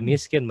 Anda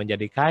miskin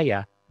menjadi kaya,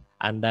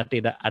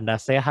 Anda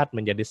sehat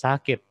menjadi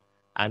sakit,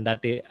 Anda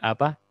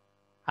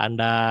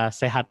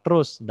sehat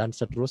terus dan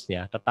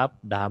seterusnya, tetap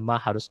Dhamma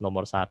harus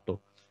nomor satu.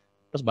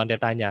 Terus Bante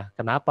tanya,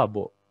 kenapa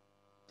Bu?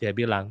 Dia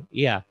bilang,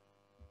 iya,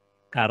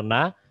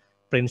 karena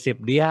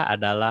prinsip dia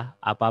adalah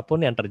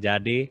apapun yang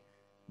terjadi,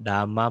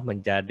 Dhamma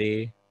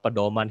menjadi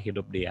pedoman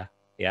hidup dia.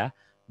 Ya,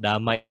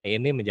 Dhamma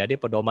ini menjadi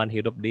pedoman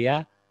hidup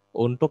dia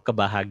untuk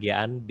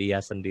kebahagiaan dia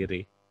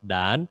sendiri.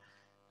 Dan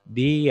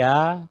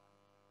dia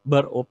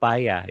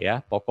berupaya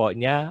ya,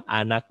 pokoknya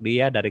anak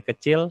dia dari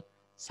kecil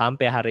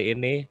sampai hari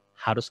ini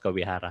harus ke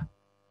wihara.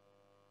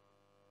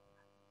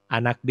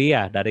 Anak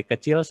dia dari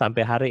kecil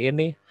sampai hari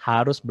ini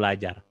harus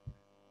belajar.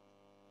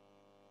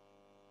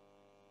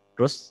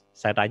 Terus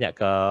saya tanya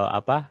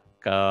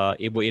ke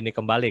ibu ini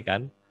kembali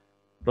kan.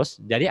 Terus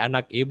jadi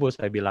anak ibu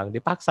saya bilang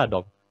dipaksa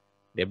dong.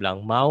 Dia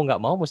bilang mau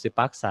nggak mau mesti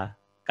paksa.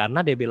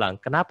 Karena dia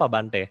bilang kenapa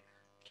Bante?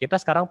 Kita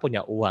sekarang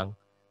punya uang,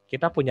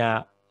 kita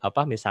punya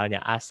misalnya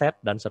aset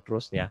dan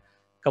seterusnya.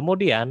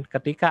 Kemudian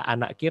ketika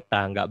anak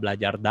kita nggak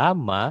belajar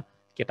Dhamma,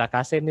 kita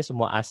kasih ini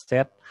semua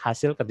aset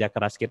hasil kerja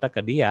keras kita ke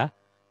dia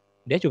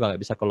juga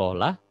nggak bisa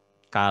kelola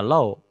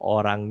kalau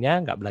orangnya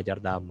nggak belajar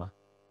Dhamma.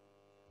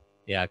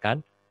 Ya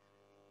kan?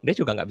 Dia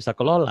juga nggak bisa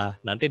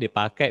kelola. Nanti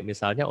dipakai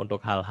misalnya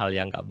untuk hal-hal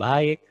yang nggak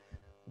baik,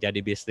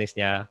 jadi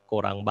bisnisnya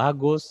kurang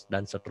bagus,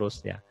 dan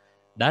seterusnya.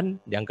 Dan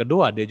yang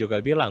kedua, dia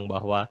juga bilang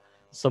bahwa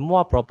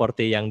semua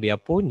properti yang dia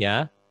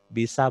punya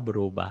bisa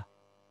berubah.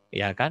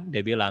 Ya kan?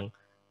 Dia bilang,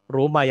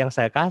 rumah yang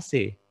saya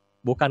kasih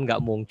bukan nggak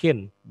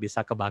mungkin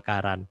bisa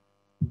kebakaran.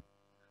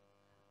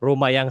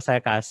 Rumah yang saya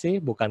kasih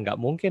bukan nggak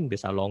mungkin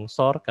bisa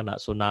longsor, kena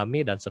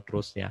tsunami, dan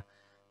seterusnya.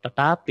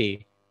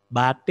 Tetapi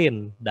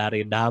batin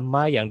dari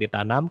Dhamma yang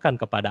ditanamkan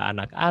kepada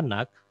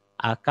anak-anak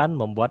akan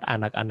membuat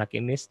anak-anak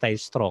ini stay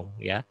strong,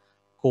 ya,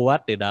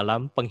 kuat di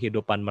dalam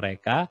penghidupan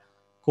mereka,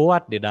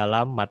 kuat di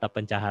dalam mata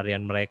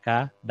pencaharian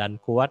mereka, dan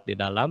kuat di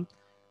dalam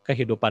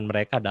kehidupan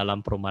mereka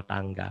dalam rumah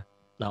tangga.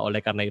 Nah,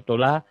 oleh karena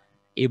itulah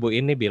ibu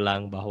ini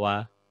bilang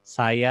bahwa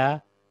saya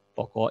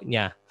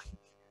pokoknya,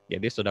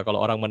 jadi sudah kalau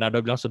orang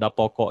Manado bilang sudah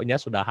pokoknya,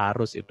 sudah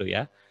harus itu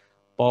ya,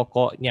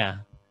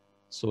 pokoknya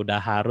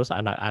sudah harus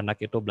anak-anak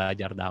itu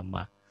belajar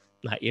Dhamma.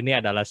 Nah, ini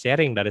adalah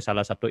sharing dari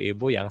salah satu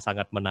ibu yang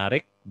sangat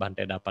menarik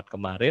Bante dapat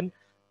kemarin.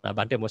 Nah,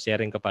 Bante mau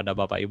sharing kepada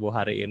Bapak Ibu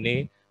hari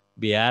ini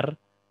biar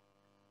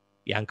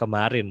yang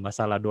kemarin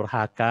masalah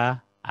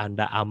durhaka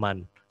Anda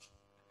aman.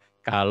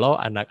 Kalau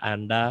anak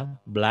Anda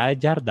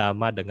belajar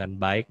Dhamma dengan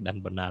baik dan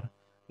benar,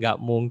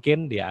 nggak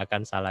mungkin dia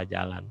akan salah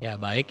jalan. Ya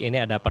baik,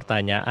 ini ada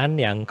pertanyaan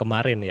yang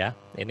kemarin ya.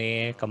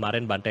 Ini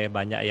kemarin Bante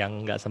banyak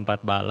yang nggak sempat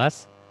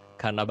balas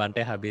karena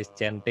Bante habis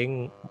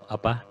chanting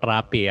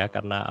terapi ya,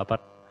 karena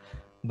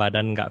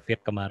badan nggak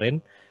fit kemarin.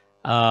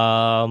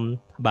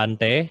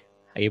 Bante,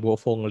 Ibu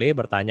Fungli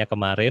bertanya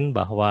kemarin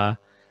bahwa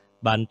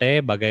Bante,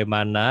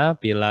 bagaimana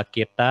bila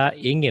kita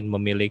ingin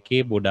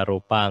memiliki Buddha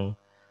Rupang?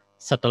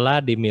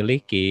 Setelah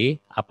dimiliki,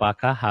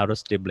 apakah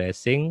harus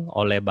di-blessing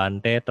oleh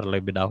Bante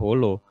terlebih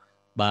dahulu,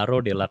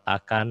 baru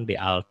diletakkan di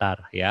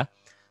altar ya?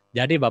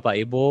 Jadi Bapak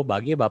Ibu,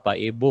 bagi Bapak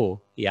Ibu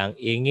yang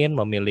ingin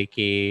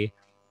memiliki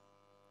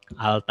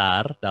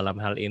altar, dalam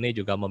hal ini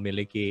juga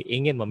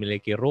ingin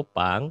memiliki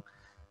rupang,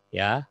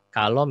 ya,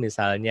 kalau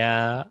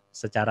misalnya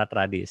secara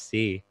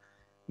tradisi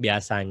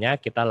biasanya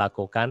kita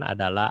lakukan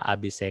adalah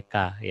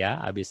abhiseka ya.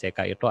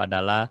 Abhiseka itu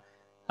adalah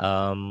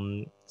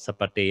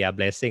seperti ya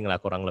blessing lah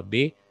kurang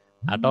lebih,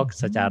 atau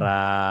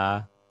secara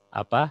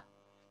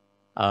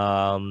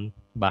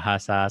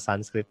bahasa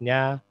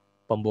Sanskritnya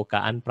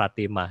pembukaan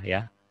pratima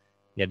ya.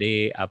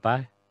 Jadi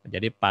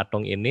jadi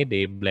patung ini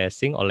di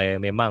blessing oleh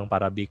memang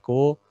para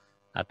bhikkhu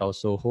atau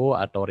suhu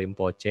atau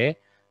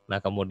rinpoche. Nah,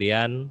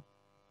 kemudian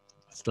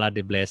setelah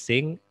di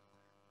blessing,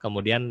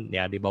 kemudian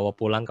ya dibawa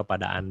pulang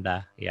kepada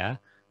Anda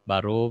ya,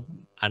 baru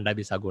Anda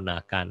bisa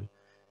gunakan.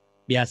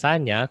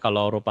 Biasanya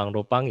kalau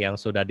rupang-rupang yang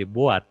sudah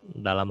dibuat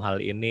dalam hal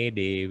ini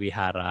di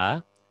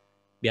wihara,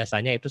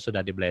 biasanya itu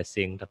sudah di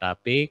blessing.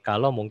 Tetapi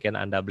kalau mungkin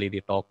Anda beli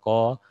di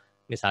toko,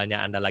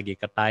 misalnya Anda lagi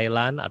ke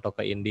Thailand atau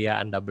ke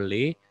India Anda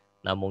beli,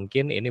 nah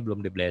mungkin ini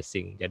belum di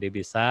blessing. Jadi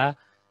bisa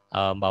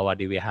bawa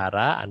di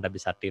wihara, Anda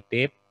bisa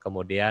titip,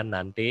 kemudian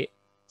nanti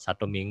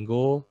 1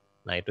 minggu,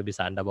 nah itu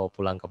bisa Anda bawa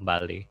pulang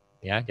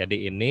kembali. Ya,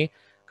 jadi ini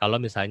kalau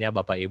misalnya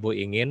Bapak Ibu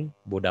ingin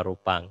Buddha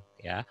Rupang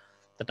ya.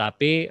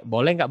 Tetapi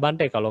boleh nggak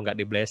Bante kalau nggak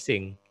di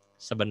blessing?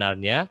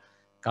 Sebenarnya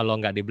Kalau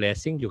nggak di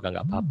blessing juga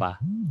nggak apa-apa,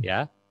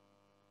 ya.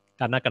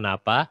 Karena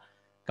kenapa?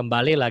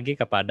 Kembali lagi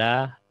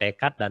kepada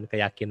tekad dan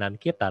keyakinan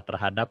kita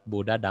terhadap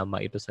Buddha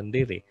Dhamma itu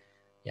sendiri.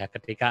 Ya,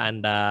 ketika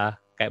Anda,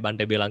 kayak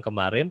Bante bilang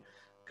kemarin,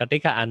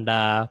 ketika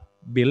Anda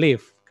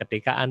believe,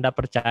 ketika Anda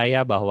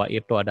percaya bahwa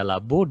itu adalah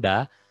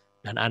Buddha,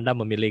 dan Anda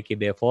memiliki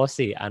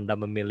devosi, Anda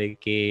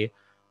memiliki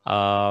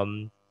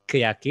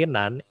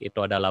keyakinan itu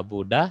adalah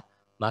Buddha,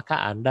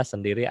 maka Anda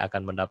sendiri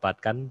akan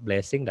mendapatkan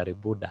blessing dari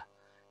Buddha.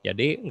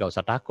 Jadi nggak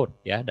usah takut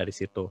ya dari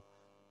situ.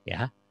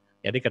 Ya,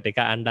 jadi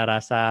ketika Anda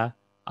rasa,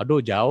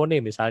 aduh jauh nih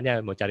misalnya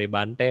mau cari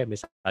Bante,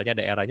 misalnya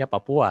daerahnya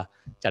Papua,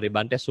 cari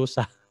Bante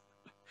susah.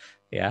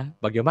 Ya,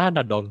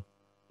 bagaimana dong?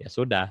 Ya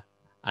sudah,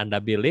 Anda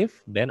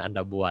believe, then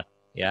Anda buat.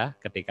 Ya,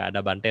 ketika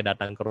ada Bante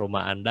datang ke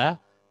rumah Anda,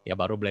 ya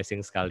baru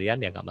blessing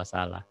sekalian, ya nggak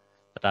masalah.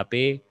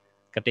 Tetapi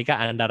ketika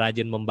Anda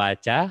rajin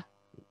membaca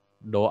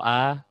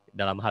doa,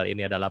 dalam hal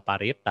ini adalah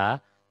parita,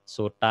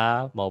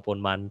 sutta maupun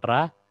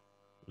mantra,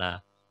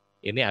 nah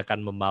ini akan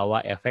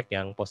membawa efek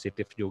yang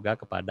positif juga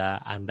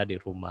kepada Anda di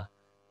rumah.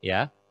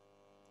 Ya,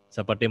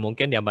 seperti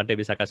mungkin yang Bante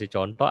bisa kasih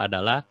contoh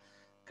adalah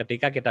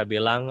ketika kita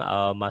bilang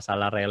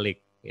masalah relik,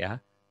 ya.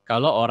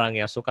 Kalau orang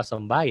yang suka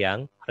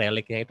sembahyang,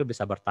 reliknya itu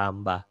bisa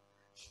bertambah,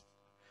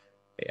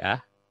 ya.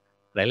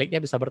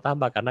 Reliknya bisa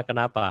bertambah karena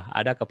kenapa?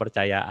 Ada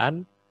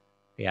kepercayaan,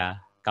 ya.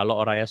 Kalau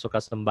orang yang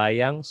suka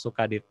sembahyang,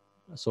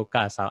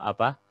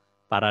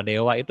 para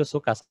dewa itu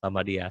suka sama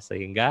dia,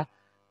 sehingga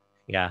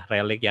ya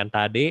relik yang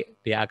tadi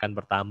dia akan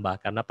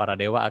bertambah karena para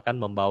dewa akan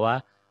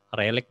membawa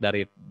relik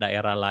dari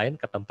daerah lain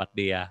ke tempat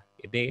dia.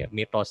 Ini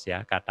mitos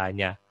ya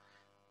katanya.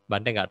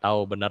 Bante nggak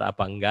tahu benar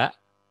apa enggak,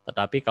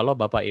 tetapi kalau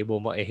Bapak Ibu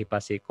mau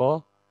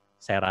ehipasiko,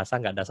 saya rasa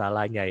nggak ada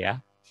salahnya ya.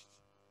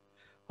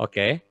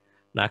 Oke,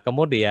 nah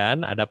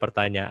kemudian ada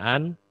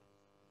pertanyaan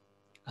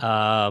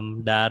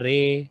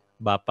dari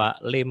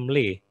Bapak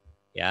Limli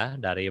ya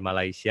dari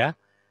Malaysia.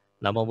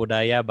 Namo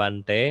Buddhaya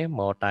Bante,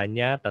 mau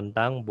tanya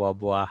tentang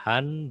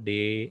buah-buahan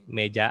di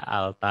meja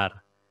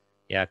altar,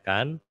 ya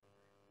kan?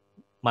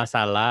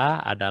 Masalah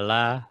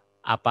adalah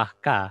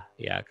apakah,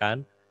 ya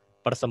kan,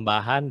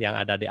 persembahan yang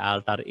ada di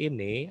altar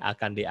ini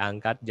akan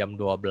diangkat jam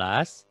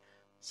 12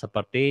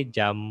 seperti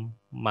jam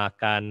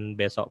makan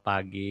besok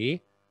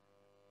pagi,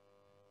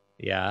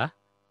 ya,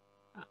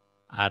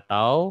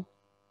 atau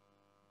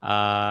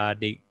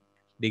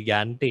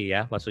diganti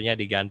ya, maksudnya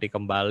diganti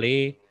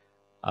kembali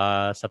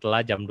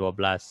setelah jam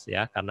 12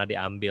 ya, karena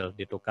diambil,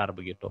 ditukar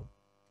begitu.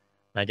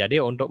 Nah,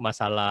 jadi untuk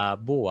masalah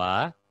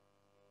buah,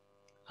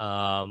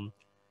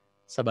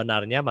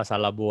 sebenarnya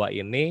masalah buah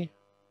ini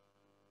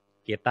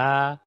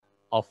kita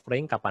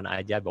offering kapan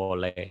aja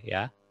boleh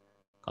ya.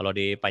 Kalau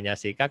di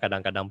Panyasika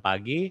kadang-kadang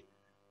pagi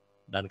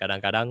dan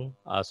kadang-kadang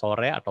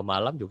sore atau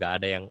malam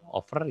juga ada yang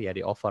offer ya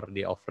di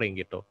offering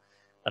gitu.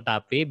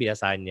 Tetapi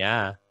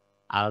biasanya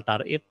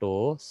altar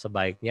itu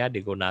sebaiknya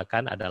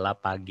digunakan adalah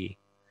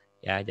pagi.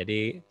 Ya,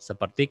 jadi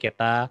seperti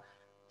kita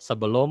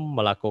sebelum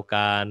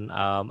melakukan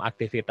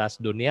aktivitas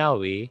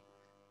duniawi,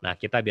 nah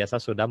kita biasa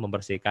sudah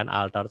membersihkan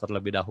altar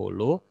terlebih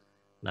dahulu.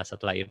 Nah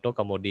setelah itu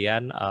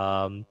kemudian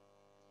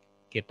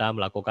kita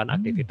melakukan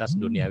aktivitas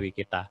duniawi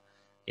kita.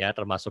 Ya,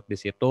 termasuk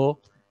di situ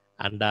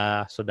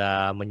Anda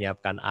sudah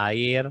menyiapkan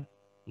air,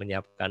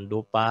 menyiapkan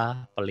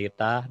dupa,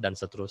 pelita, dan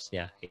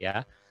seterusnya.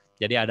 Ya,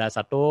 jadi ada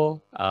satu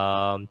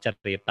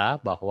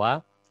cerita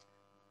bahwa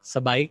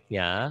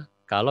sebaiknya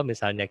kalau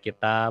misalnya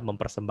kita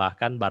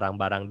mempersembahkan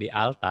barang-barang di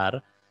altar,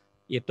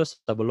 itu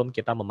sebelum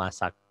kita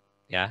memasak.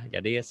 Ya,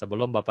 jadi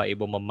sebelum Bapak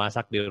Ibu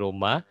memasak di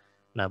rumah,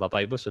 nah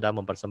Bapak Ibu sudah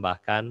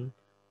mempersembahkan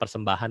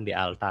persembahan di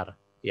altar.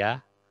 Ya,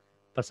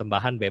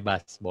 persembahan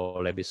bebas,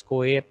 boleh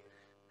biskuit,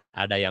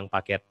 ada yang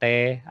pakai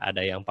teh,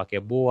 ada yang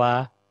pakai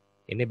buah,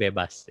 ini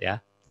bebas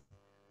ya.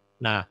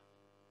 Nah,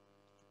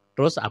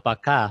 terus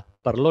apakah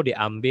perlu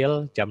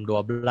diambil jam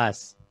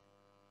 12?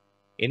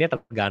 Ini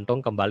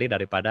tergantung kembali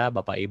daripada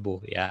Bapak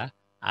Ibu ya.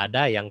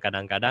 Ada yang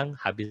kadang-kadang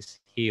habis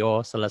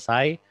hio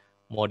selesai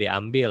mau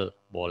diambil,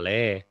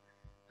 boleh.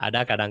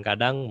 Ada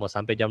kadang-kadang mau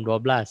sampai jam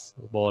 12,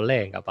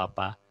 boleh, nggak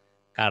apa-apa.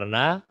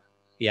 Karena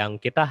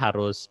yang kita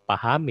harus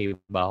pahami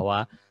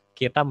bahwa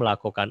kita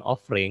melakukan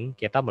offering,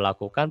 kita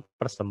melakukan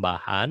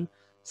persembahan,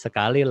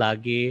 sekali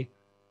lagi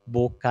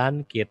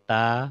bukan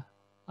kita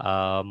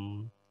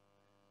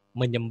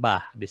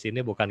menyembah. Di sini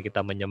bukan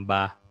kita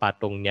menyembah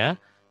patungnya,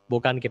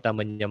 bukan kita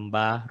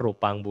menyembah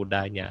rupang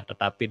Budanya,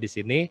 tetapi di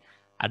sini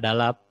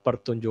adalah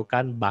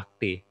pertunjukan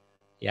bakti.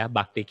 Ya,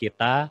 bakti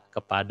kita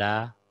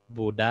kepada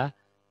Buddha,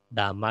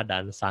 Dhamma,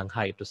 dan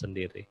Sangha itu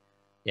sendiri.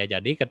 Ya,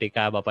 jadi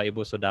ketika Bapak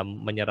Ibu sudah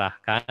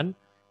menyerahkan,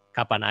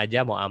 kapan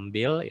aja mau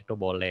ambil, itu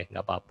boleh, nggak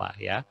apa-apa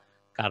ya.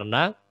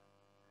 Karena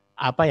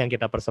apa yang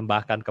kita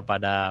persembahkan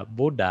kepada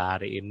Buddha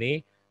hari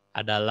ini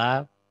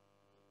adalah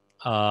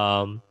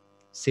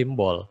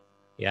simbol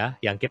ya,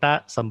 yang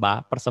kita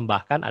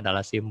persembahkan adalah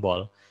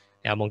simbol.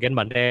 Ya mungkin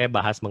Bante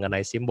bahas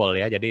mengenai simbol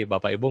ya, jadi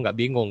Bapak Ibu nggak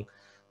bingung,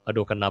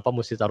 aduh kenapa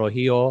mesti taruh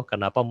hio,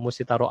 kenapa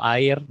mesti taruh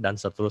air, dan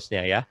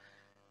seterusnya ya.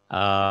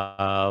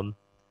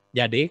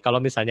 Jadi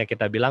kalau misalnya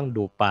kita bilang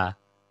dupa,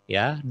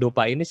 ya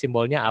dupa ini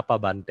simbolnya apa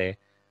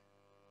Bante?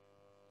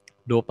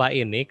 Dupa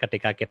ini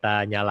ketika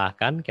kita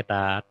nyalakan,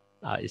 kita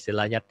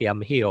istilahnya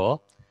tiam hio.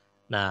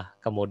 Nah,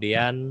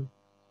 kemudian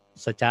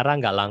secara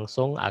nggak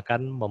langsung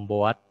akan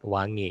membuat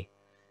wangi,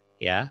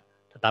 ya.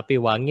 Tetapi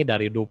wangi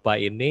dari dupa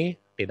ini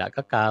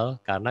tidak kekal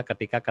karena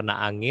ketika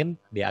kena angin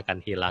dia akan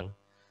hilang.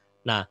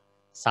 Nah,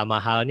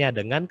 sama halnya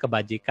dengan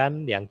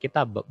kebajikan yang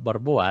kita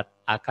berbuat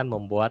akan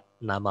membuat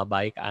nama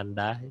baik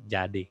Anda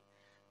jadi.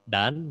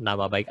 Dan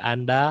nama baik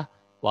Anda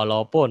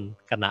walaupun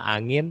kena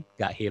angin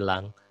nggak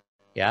hilang,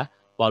 ya.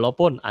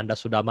 Walaupun Anda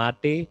sudah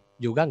mati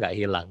juga nggak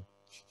hilang.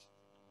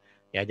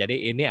 Ya, jadi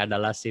ini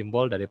adalah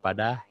simbol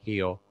daripada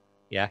hio.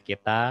 Ya,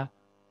 kita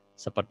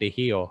seperti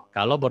hio.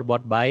 Kalau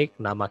berbuat baik,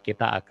 nama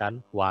kita akan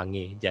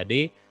wangi.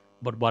 Jadi,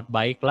 berbuat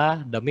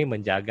baiklah demi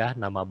menjaga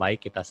nama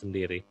baik kita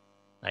sendiri.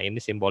 Nah,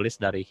 ini simbolis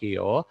dari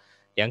hio.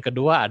 Yang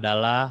kedua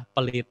adalah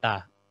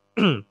pelita.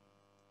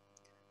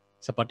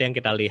 Seperti yang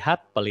kita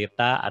lihat,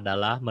 pelita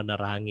adalah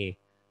menerangi,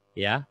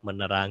 ya,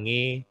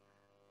 menerangi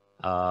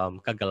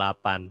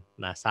kegelapan.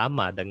 Nah,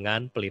 sama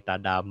dengan pelita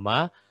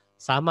Dhamma,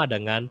 sama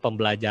dengan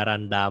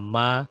pembelajaran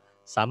Dhamma,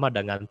 sama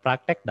dengan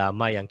praktek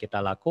Dhamma yang kita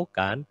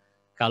lakukan.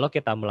 Kalau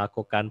kita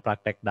melakukan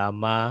praktek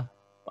Dhamma,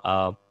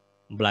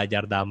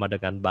 belajar Dhamma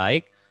dengan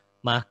baik,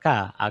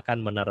 maka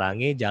akan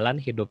menerangi jalan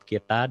hidup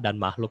kita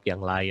dan makhluk yang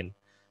lain.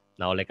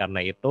 Nah, oleh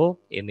karena itu,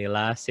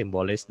 inilah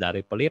simbolis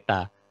dari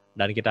pelita.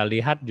 Dan kita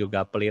lihat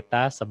juga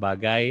pelita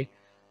sebagai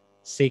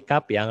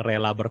sikap yang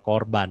rela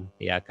berkorban,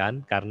 ya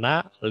kan?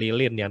 Karena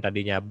lilin yang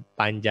tadinya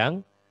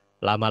panjang,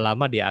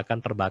 lama-lama dia akan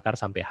terbakar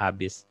sampai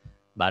habis.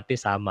 Berarti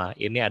sama,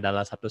 ini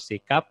adalah satu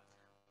sikap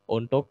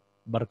untuk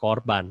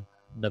berkorban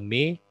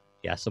demi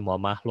ya semua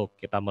makhluk.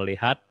 Kita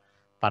melihat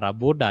para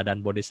Buddha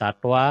dan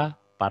Bodhisattva,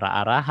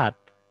 para arahat,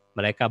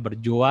 mereka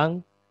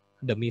berjuang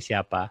demi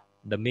siapa?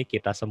 Demi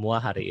kita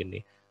semua hari ini.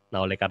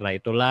 Nah, oleh karena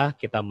itulah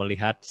kita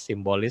melihat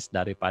simbolis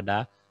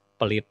daripada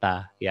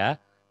pelita, ya.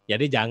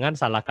 Jadi jangan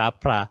salah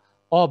kaprah.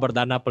 Oh,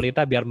 berdana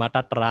pelita biar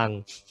mata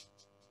terang.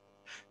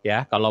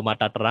 Ya, kalau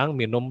mata terang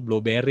minum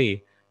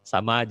blueberry,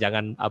 sama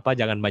jangan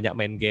banyak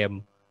main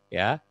game,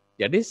 ya.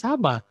 Jadi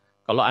sama.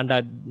 Kalau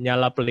Anda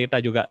nyala pelita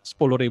juga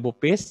 10.000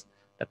 piece,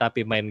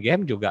 tetapi main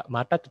game juga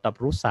mata tetap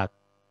rusak,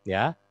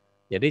 ya.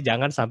 Jadi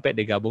jangan sampai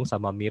digabung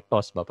sama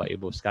mitos, Bapak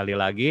Ibu. Sekali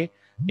lagi,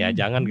 ya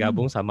jangan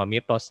gabung sama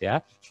mitos,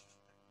 ya.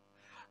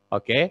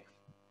 Oke.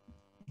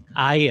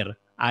 Air.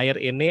 Air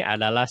ini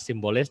adalah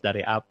simbolis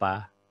dari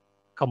apa?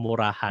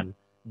 Kemurahan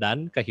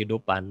dan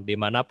kehidupan.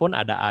 Dimanapun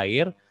ada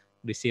air,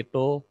 di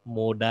situ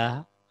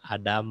mudah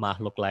ada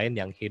makhluk lain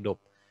yang hidup.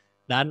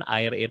 Dan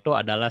air itu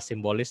adalah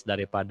simbolis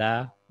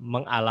daripada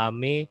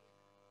mengalami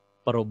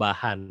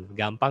perubahan,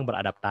 gampang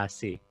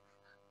beradaptasi.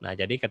 Nah,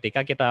 jadi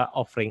ketika kita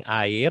offering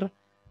air,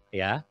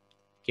 ya,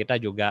 kita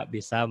juga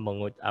bisa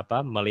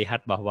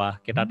melihat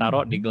bahwa kita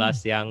taruh di gelas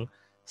yang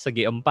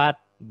segi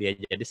empat, dia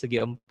jadi segi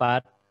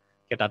empat.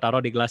 Kita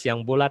taruh di gelas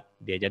yang bulat,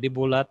 dia jadi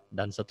bulat,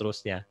 dan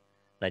seterusnya.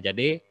 Nah,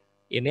 jadi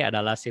ini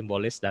adalah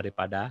simbolis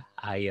daripada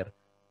air.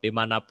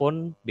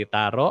 Dimanapun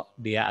ditaruh,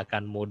 dia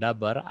akan mudah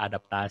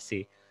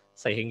beradaptasi.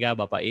 Sehingga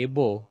Bapak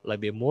Ibu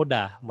lebih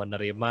mudah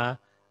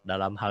menerima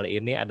dalam hal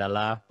ini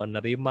adalah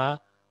menerima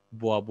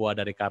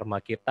buah-buah dari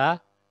karma kita,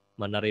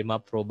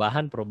 menerima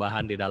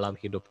perubahan-perubahan di dalam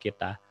hidup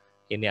kita.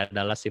 Ini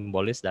adalah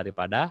simbolis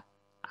daripada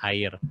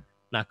air.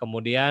 Nah,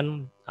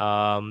 kemudian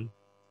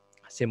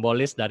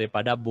simbolis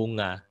daripada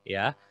bunga,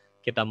 ya.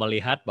 Kita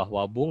melihat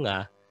bahwa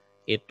bunga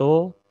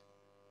itu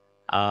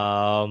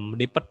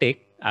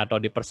dipetik atau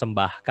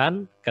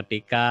dipersembahkan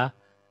ketika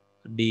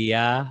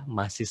dia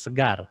masih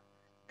segar,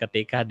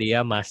 ketika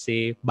dia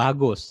masih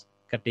bagus,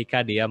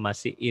 ketika dia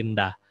masih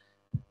indah.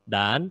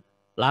 Dan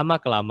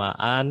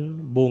lama-kelamaan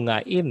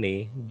bunga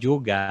ini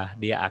juga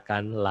dia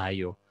akan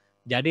layu.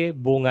 Jadi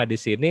bunga di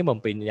sini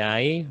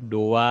mempunyai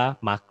dua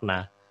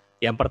makna.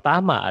 Yang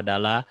pertama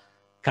adalah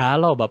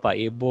kalau Bapak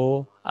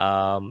Ibu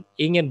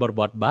ingin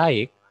berbuat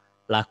baik,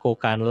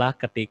 lakukanlah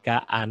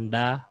ketika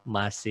Anda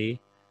masih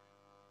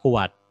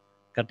kuat,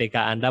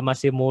 ketika Anda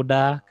masih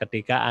muda,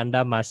 ketika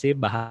Anda masih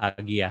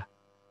bahagia.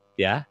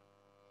 Ya,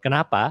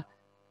 kenapa?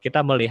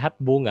 Kita melihat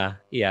bunga,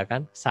 iya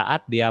kan?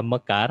 Saat dia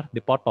mekar,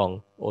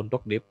 dipotong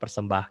untuk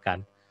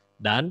dipersembahkan.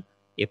 Dan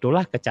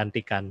itulah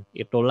kecantikan,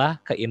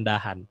 itulah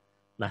keindahan.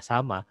 Nah,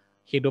 sama.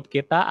 Hidup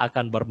kita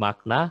akan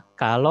bermakna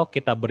kalau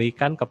kita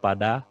berikan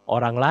kepada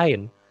orang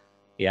lain.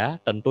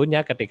 Ya,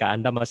 tentunya ketika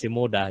Anda masih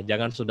muda,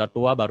 jangan sudah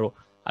tua baru,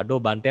 aduh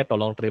Bante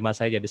tolong terima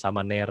saya jadi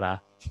samanera.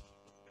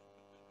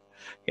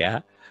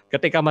 Ya,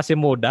 ketika masih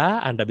muda,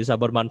 Anda bisa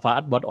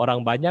bermanfaat buat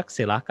orang banyak,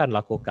 silahkan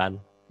lakukan.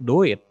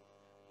 Do it.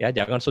 Ya,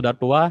 jangan sudah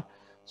tua,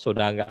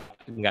 sudah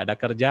nggak ada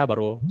kerja,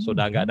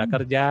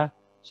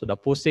 sudah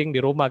pusing di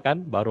rumah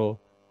kan, baru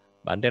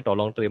Bante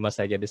tolong terima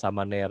saya jadi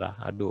samanera.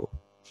 Aduh.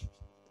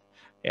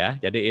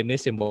 Ya, jadi ini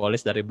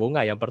simbolis dari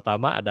bunga. Yang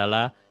pertama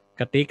adalah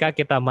ketika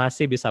kita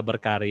masih bisa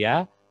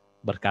berkarya,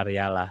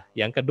 berkaryalah.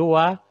 Yang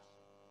kedua,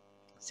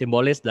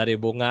 simbolis dari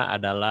bunga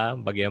adalah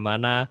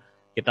bagaimana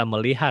kita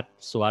melihat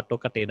suatu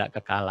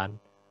ketidakkekalan.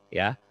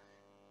 Ya,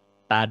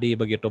 tadi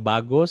begitu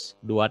bagus,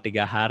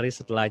 2-3 hari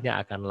setelahnya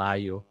akan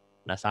layu.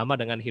 Nah, sama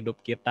dengan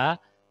hidup kita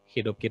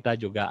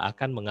juga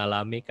akan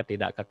mengalami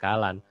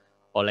ketidakkekalan.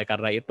 Oleh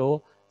karena itu,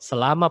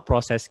 selama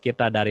proses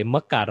kita dari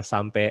mekar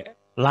sampai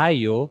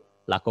layu,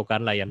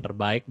 lakukanlah yang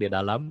terbaik di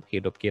dalam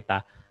hidup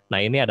kita.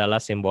 Nah, ini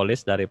adalah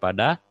simbolis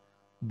daripada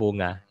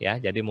bunga, ya.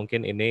 Jadi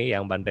mungkin ini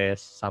yang Bante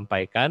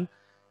sampaikan.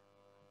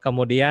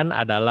 Kemudian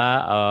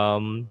adalah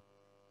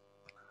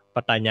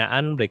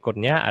pertanyaan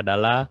berikutnya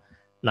adalah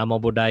Namo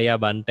Buddhaya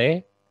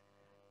Bante.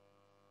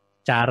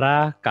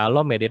 Cara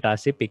kalau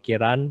meditasi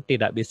pikiran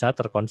tidak bisa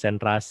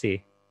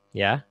terkonsentrasi,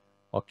 ya.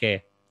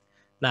 Oke.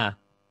 Nah,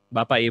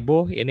 Bapak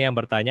Ibu, ini yang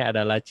bertanya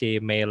adalah Ci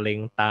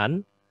Meiling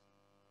Tan.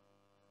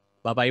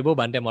 Bapak Ibu,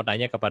 Bante mau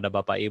tanya kepada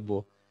Bapak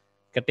Ibu.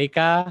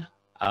 Ketika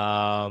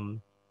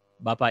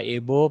Bapak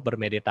Ibu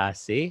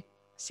bermeditasi,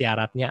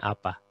 syaratnya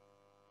apa?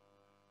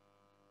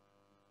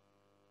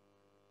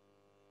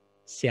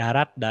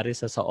 Syarat dari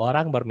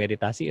seseorang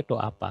bermeditasi itu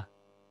apa?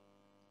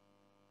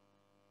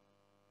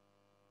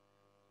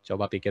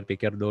 Coba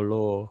pikir-pikir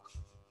dulu.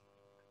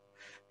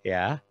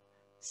 Ya.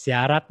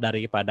 Syarat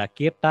daripada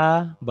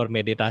kita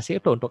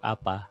bermeditasi itu untuk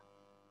apa?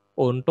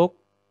 Untuk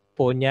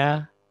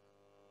punya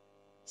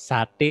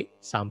sati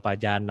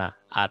sampajana,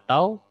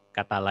 atau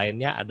kata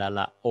lainnya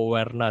adalah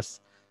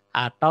awareness,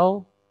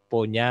 atau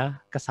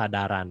punya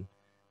kesadaran.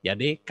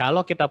 Jadi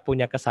kalau kita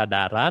punya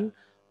kesadaran,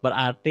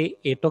 berarti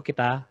itu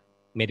kita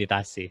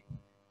meditasi.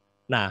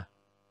 Nah,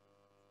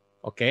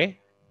 oke,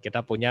 kita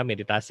punya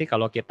meditasi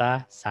kalau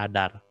kita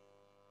sadar.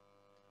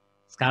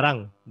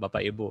 Sekarang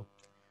Bapak Ibu,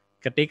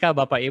 ketika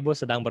Bapak Ibu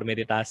sedang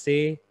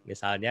bermeditasi,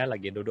 misalnya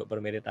lagi duduk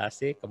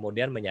bermeditasi,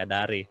 kemudian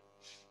menyadari,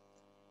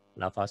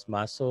 nafas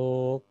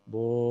masuk,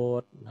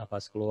 but,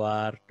 nafas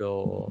keluar,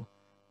 do.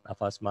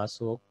 Nafas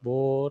masuk,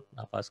 but,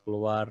 nafas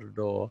keluar,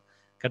 do.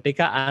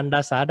 Ketika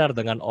Anda sadar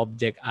dengan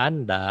objek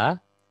Anda,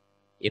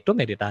 itu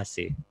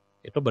meditasi.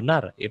 Itu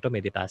benar, itu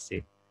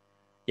meditasi.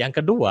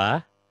 Yang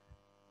kedua,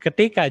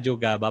 ketika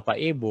juga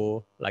Bapak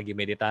Ibu lagi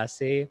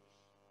meditasi,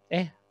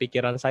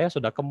 pikiran saya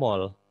sudah ke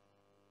mall.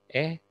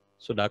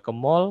 Sudah ke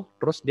mall,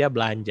 terus dia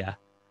belanja.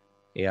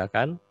 Ya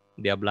kan?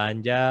 Dia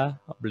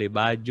belanja, beli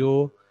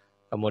baju,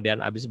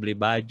 kemudian habis beli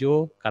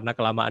baju, karena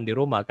kelamaan di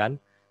rumah kan,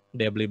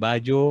 dia beli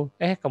baju,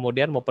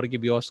 kemudian mau pergi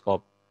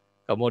bioskop,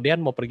 kemudian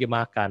mau pergi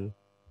makan,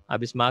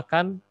 habis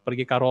makan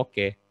pergi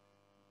karaoke,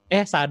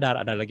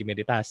 sadar ada lagi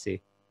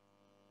meditasi.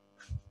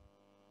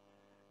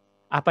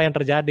 Apa yang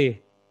terjadi?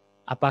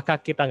 Apakah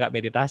kita nggak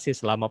meditasi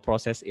selama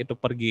proses itu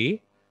pergi?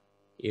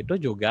 Itu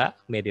juga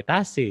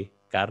meditasi,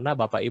 karena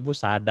Bapak Ibu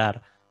sadar,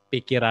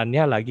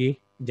 pikirannya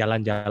lagi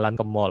jalan-jalan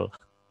ke mall.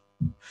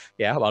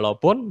 Ya,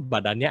 walaupun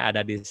badannya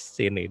ada di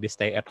sini, di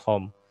stay at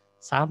home.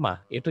 Sama,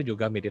 itu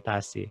juga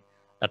meditasi.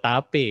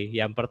 Tetapi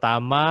yang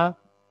pertama,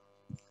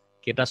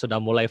 kita sudah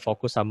mulai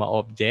fokus sama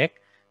objek.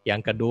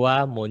 Yang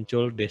kedua,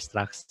 muncul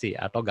distraksi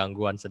atau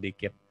gangguan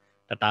sedikit.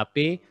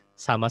 Tetapi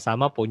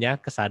sama-sama punya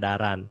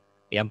kesadaran.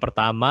 Yang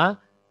pertama,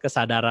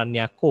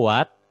 kesadarannya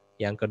kuat.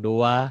 Yang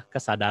kedua,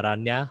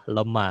 kesadarannya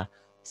lemah.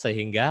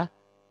 Sehingga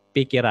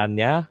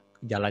pikirannya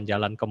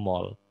jalan-jalan ke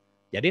mall.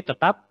 Jadi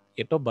tetap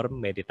itu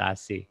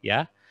bermeditasi,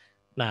 ya.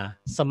 Nah,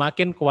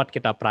 semakin kuat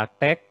kita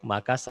praktek,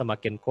 maka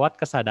semakin kuat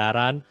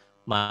kesadaran,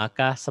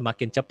 maka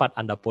semakin cepat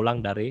Anda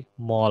pulang dari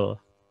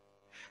mall.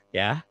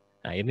 Ya.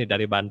 Nah, ini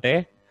dari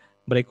Bante.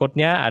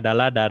 Berikutnya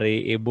adalah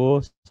dari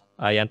Ibu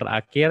yang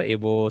terakhir,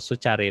 Ibu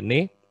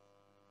Sucarini.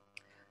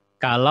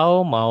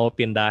 Kalau mau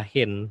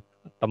pindahin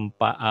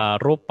tempat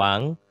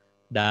rupang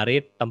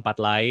dari tempat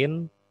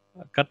lain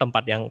ke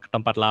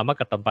tempat lama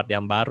ke tempat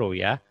yang baru,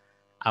 ya.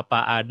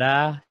 Apa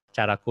ada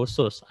cara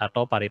khusus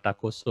atau parita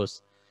khusus?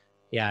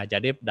 Ya,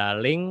 jadi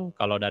daling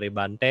kalau dari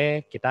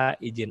Bante kita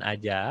izin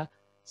aja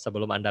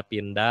sebelum Anda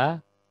pindah.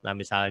 Nah,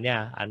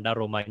 misalnya Anda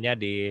rumahnya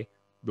di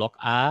blok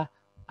A,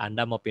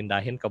 Anda mau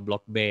pindahin ke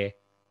blok B.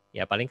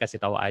 Ya, paling kasih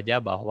tahu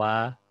aja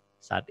bahwa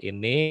saat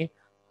ini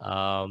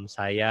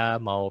saya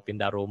mau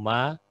pindah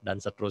rumah dan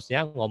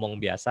seterusnya, ngomong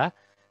biasa.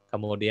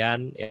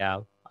 Kemudian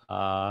ya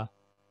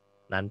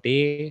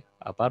nanti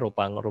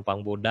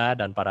rupang Buddha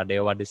dan para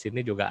dewa di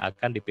sini juga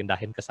akan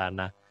dipindahin ke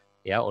sana,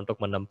 ya, untuk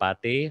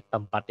menempati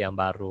tempat yang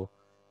baru.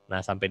 Nah,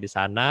 sampai di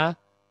sana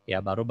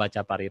ya baru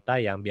baca parita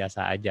yang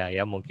biasa aja,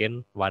 ya,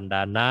 mungkin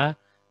Wandana,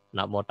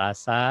 Namo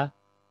Tassa,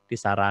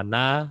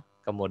 Tisarana,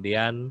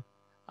 kemudian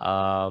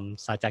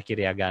Saca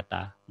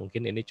Kiryagata.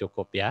 Mungkin ini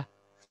cukup, ya.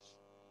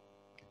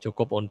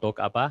 Cukup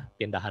untuk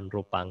pindahan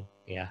rupang,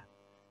 ya.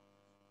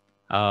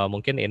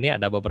 Mungkin ini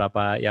ada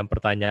beberapa yang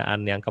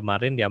pertanyaan yang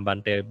kemarin yang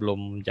Bante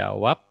belum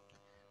jawab.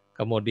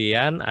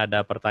 Kemudian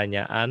ada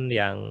pertanyaan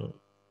yang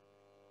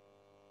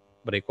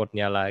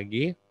berikutnya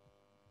lagi.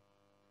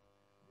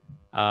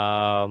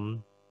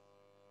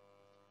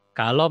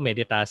 Kalau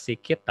meditasi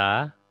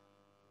kita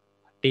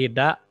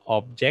tidak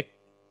objek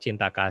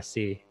cinta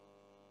kasih,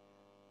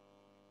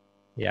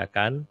 ya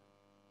kan?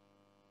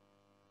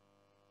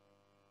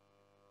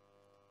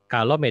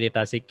 Kalau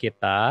meditasi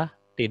kita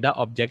tidak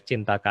objek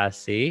cinta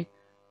kasih,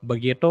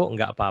 begitu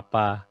enggak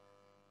apa-apa.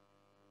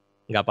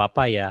 Enggak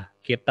apa-apa, ya.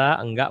 Kita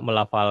enggak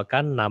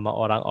melafalkan nama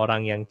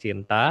orang-orang yang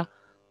cinta,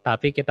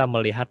 tapi kita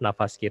melihat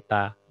nafas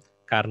kita.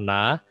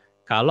 Karena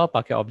kalau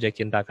pakai objek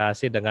cinta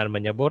kasih dengan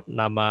menyebut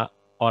nama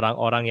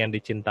orang-orang yang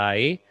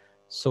dicintai,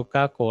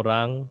 suka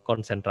kurang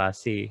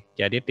konsentrasi.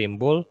 Jadi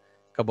timbul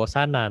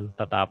kebosanan.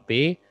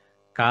 Tetapi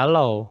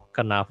kalau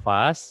ke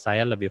nafas,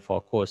 saya lebih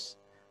fokus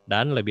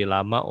dan lebih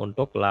lama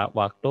untuk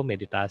waktu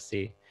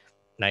meditasi.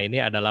 Nah,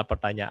 ini adalah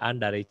pertanyaan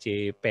dari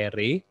Ci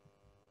Peri.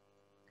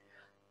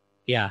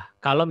 Ya,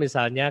 kalau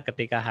misalnya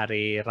ketika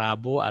hari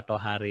Rabu atau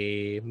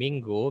hari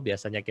Minggu,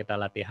 biasanya kita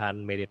latihan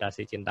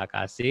meditasi cinta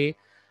kasih,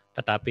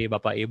 tetapi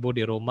Bapak Ibu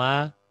di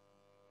rumah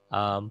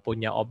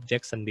punya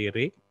objek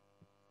sendiri,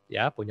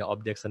 ya, punya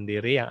objek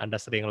sendiri yang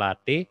Anda sering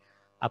latih,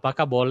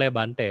 apakah boleh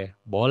Bante?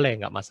 Boleh,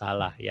 nggak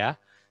masalah ya.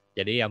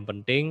 Jadi yang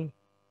penting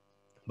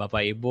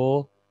Bapak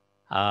Ibu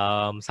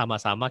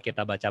sama-sama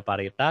kita baca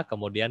parita,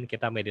 kemudian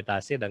kita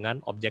meditasi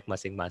dengan objek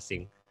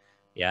masing-masing.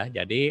 Ya,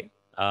 jadi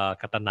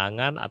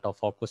ketenangan atau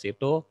fokus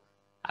itu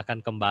akan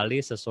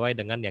kembali sesuai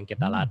dengan yang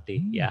kita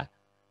latih ya.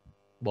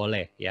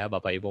 Boleh ya,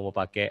 Bapak Ibu mau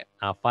pakai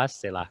nafas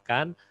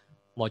silahkan,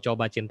 mau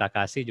coba cinta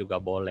kasih juga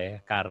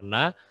boleh.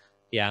 Karena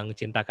yang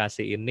cinta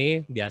kasih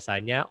ini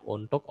biasanya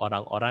untuk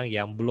orang-orang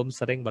yang belum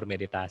sering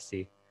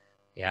bermeditasi.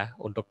 Ya,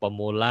 untuk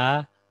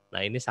pemula,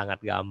 nah ini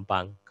sangat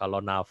gampang.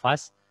 Kalau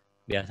nafas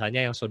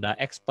biasanya yang sudah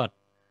expert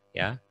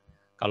ya.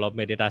 Kalau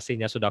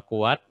meditasinya sudah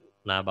kuat,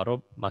 nah baru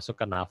masuk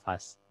ke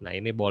nafas. Nah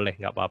ini boleh,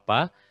 nggak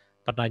apa-apa.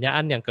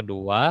 Pertanyaan yang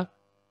kedua,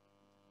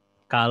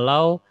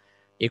 kalau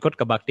ikut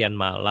kebaktian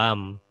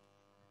malam,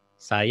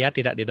 saya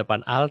tidak di depan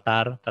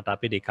altar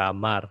tetapi di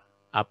kamar,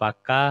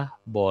 apakah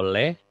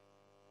boleh?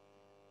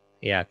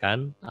 Ya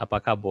kan,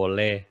 apakah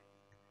boleh?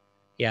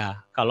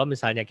 Ya, kalau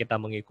misalnya kita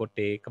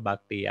mengikuti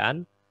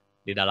kebaktian,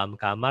 di dalam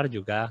kamar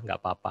juga nggak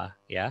apa-apa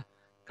ya.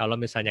 Kalau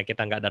misalnya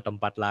kita nggak ada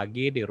tempat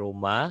lagi di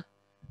rumah,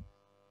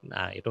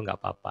 nah itu nggak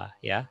apa-apa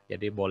ya.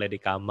 Jadi boleh di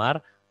kamar,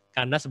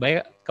 karena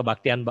sebenarnya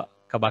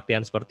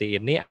kebaktian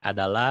seperti ini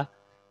adalah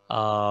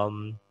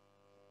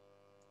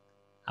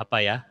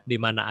di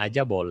mana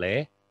aja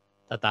boleh,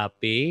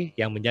 tetapi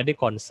yang menjadi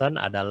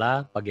concern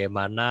adalah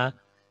bagaimana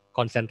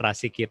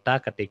konsentrasi kita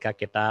ketika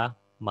kita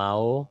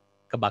mau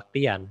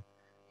kebaktian.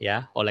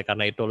 Ya, oleh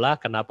karena itulah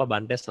kenapa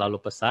Bante selalu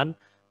pesan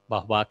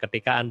bahwa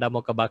ketika Anda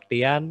mau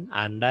kebaktian,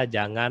 Anda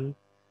jangan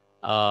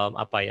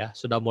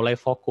sudah mulai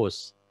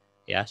fokus.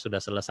 Ya, sudah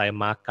selesai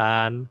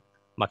makan.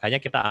 Makanya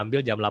kita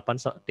ambil jam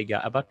 7.30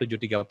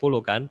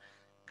 kan.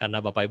 Karena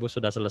Bapak Ibu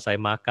sudah selesai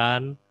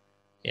makan,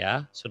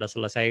 ya, sudah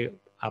selesai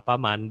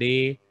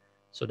mandi,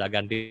 sudah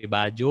ganti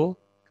baju,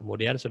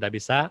 kemudian sudah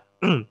bisa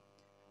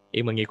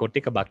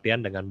mengikuti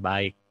kebaktian dengan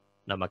baik.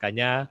 Nah,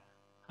 makanya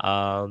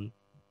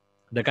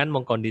dengan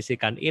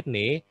mengkondisikan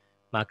ini,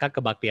 maka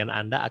kebaktian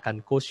Anda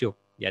akan kusyuk.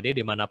 Jadi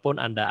dimanapun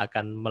Anda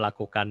akan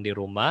melakukan di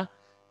rumah,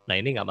 nah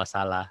ini nggak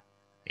masalah.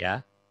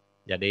 Ya,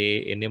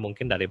 jadi ini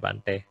mungkin dari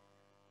Bante.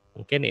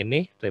 Mungkin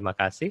ini, terima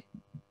kasih.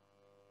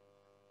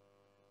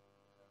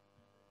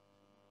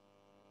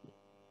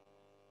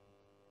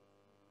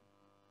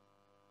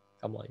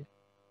 Kamu aja.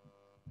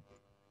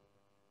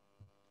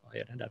 Oh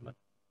ya, Dharma.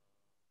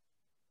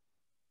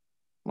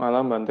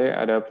 Malam Bante,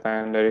 ada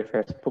pertanyaan dari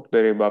Facebook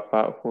dari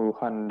Bapak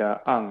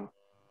Huhandaang.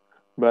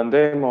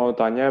 Bante mau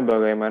tanya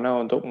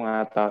bagaimana untuk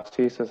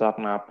mengatasi sesak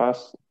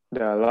napas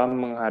dalam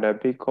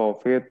menghadapi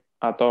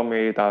COVID atau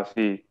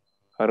meditasi.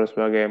 Harus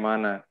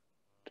bagaimana?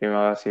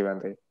 Terima kasih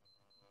Bante.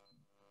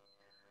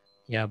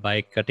 Ya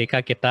baik, ketika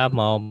kita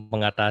mau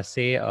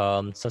mengatasi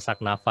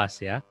sesak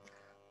nafas ya,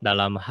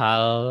 dalam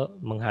hal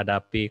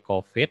menghadapi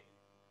COVID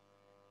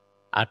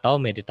atau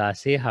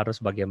meditasi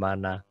harus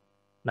bagaimana?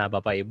 Nah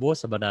Bapak Ibu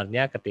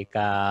sebenarnya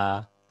ketika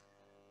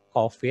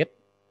COVID,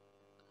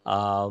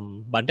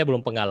 Bante belum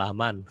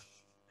pengalaman,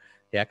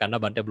 ya karena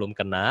Bante belum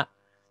kena.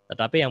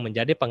 Tetapi yang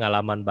menjadi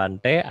pengalaman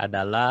Bante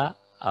adalah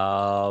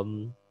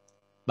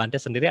Bante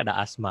sendiri ada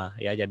asma,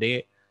 ya.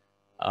 Jadi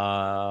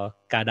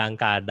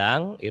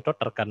kadang-kadang itu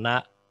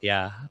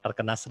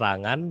terkena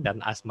serangan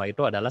dan asma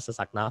itu adalah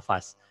sesak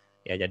nafas.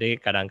 Ya, jadi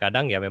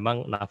kadang-kadang ya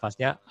memang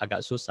nafasnya agak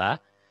susah.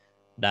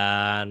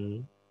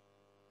 Dan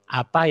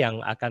apa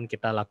yang akan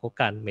kita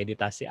lakukan?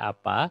 Meditasi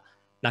apa?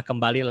 Nah,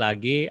 kembali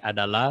lagi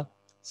adalah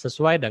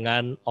sesuai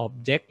dengan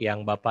objek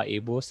yang Bapak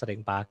Ibu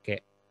sering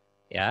pakai.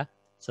 Ya,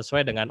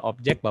 sesuai dengan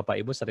objek Bapak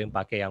Ibu sering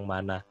pakai yang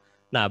mana.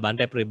 Nah,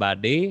 Bante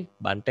pribadi,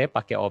 Bante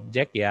pakai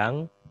objek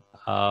yang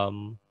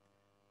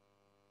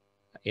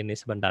ini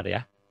sebentar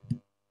ya.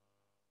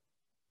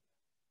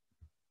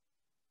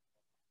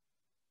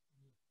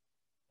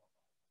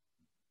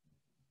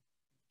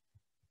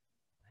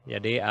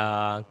 Jadi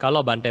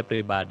kalau Bante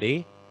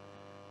pribadi,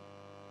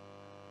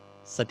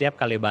 setiap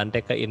kali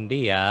Bante ke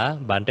India,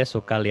 Bante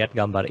suka lihat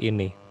gambar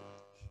ini.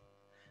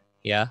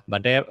 Ya,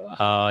 Bante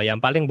yang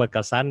paling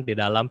berkesan di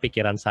dalam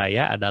pikiran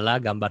saya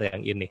adalah gambar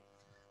yang ini.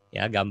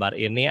 Ya, gambar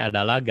ini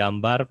adalah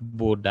gambar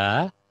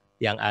Buddha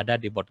yang ada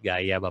di Bodh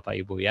Gaya, Bapak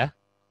Ibu ya.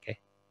 Oke.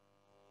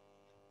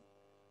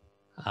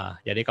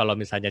 Jadi kalau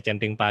misalnya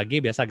centing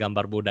pagi, biasa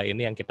gambar Buddha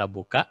ini yang kita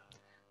buka.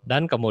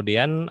 Dan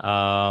kemudian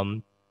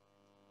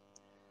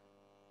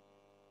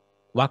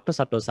waktu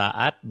satu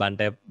saat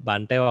Bante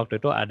waktu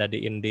itu ada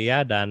di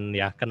India dan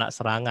ya kena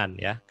serangan.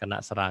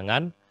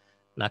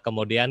 Nah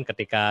kemudian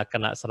ketika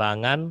kena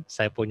serangan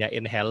saya punya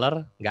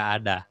inhaler nggak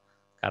ada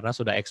karena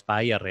sudah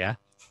expire ya.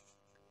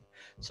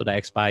 Sudah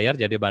expire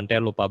jadi Bante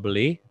lupa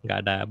beli, nggak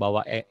ada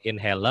bawa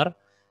inhaler.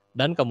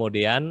 Dan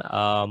kemudian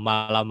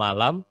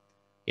malam-malam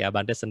ya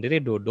Bante sendiri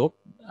duduk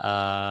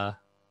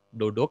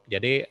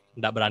jadi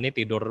nggak berani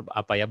tidur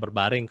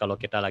berbaring kalau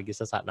kita lagi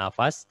sesak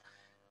nafas.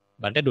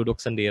 Bante duduk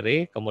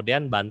sendiri,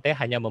 kemudian Bante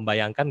hanya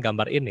membayangkan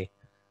gambar ini.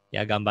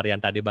 Ya, gambar yang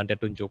tadi Bante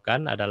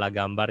tunjukkan adalah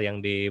gambar yang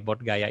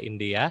dibuat gaya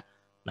India.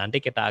 Nanti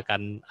kita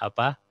akan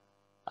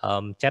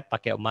cat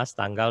pakai emas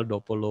tanggal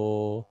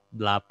 28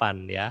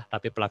 ya,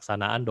 tapi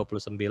pelaksanaan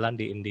 29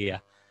 di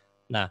India.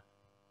 Nah,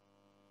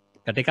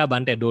 ketika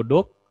Bante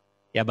duduk,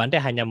 ya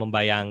Bante hanya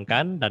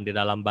membayangkan dan di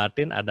dalam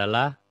batin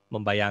adalah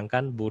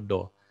membayangkan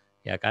Buddho.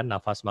 Ya kan,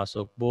 nafas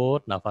masuk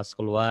Bud, nafas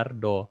keluar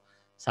Do.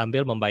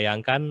 Sambil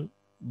membayangkan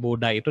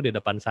Buddha itu di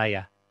depan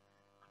saya.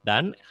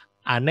 Dan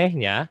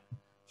anehnya,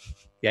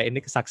 ya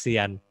ini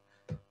kesaksian.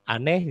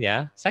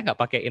 Anehnya, saya nggak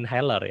pakai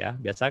inhaler ya.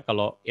 Biasa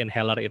kalau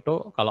inhaler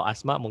itu, kalau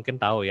asma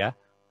mungkin tahu ya,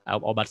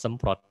 obat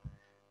semprot.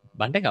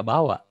 Bante nggak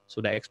bawa,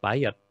 sudah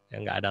expired, ya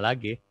nggak ada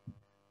lagi.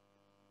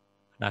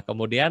 Nah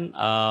kemudian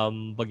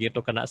begitu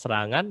kena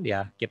serangan,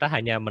 ya kita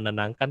hanya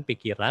menenangkan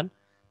pikiran.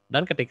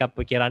 Dan ketika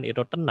pikiran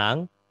itu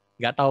tenang,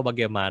 nggak tahu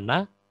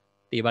bagaimana,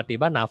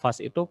 tiba-tiba nafas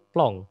itu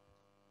plong.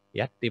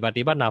 Ya,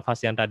 tiba-tiba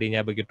nafas yang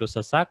tadinya begitu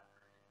sesak,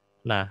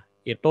 nah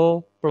itu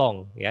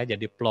plong ya,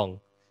 jadi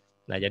plong.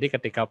 Nah jadi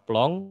ketika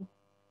plong,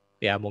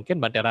 ya mungkin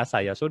Bante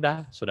rasa ya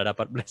sudah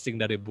dapat blessing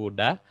dari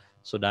Buddha,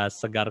 sudah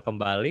segar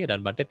kembali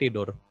dan Bante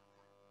tidur.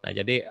 Nah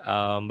jadi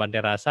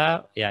Bante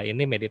rasa ya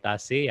ini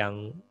meditasi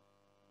yang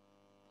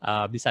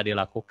bisa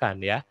dilakukan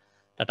ya.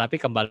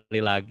 Tetapi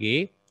kembali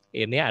lagi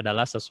ini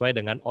adalah sesuai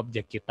dengan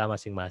objek kita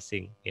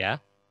masing-masing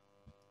ya.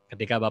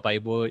 Ketika Bapak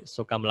Ibu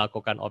suka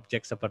melakukan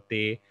objek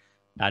seperti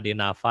tadi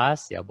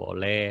nafas, ya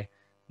boleh.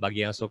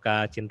 Bagi yang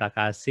suka cinta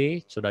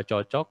kasih, sudah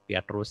cocok, ya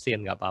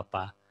terusin, nggak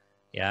apa-apa.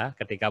 Ya,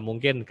 ketika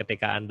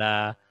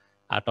Anda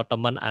atau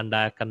teman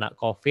Anda kena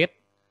COVID,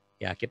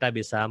 ya kita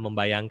bisa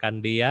membayangkan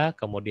dia,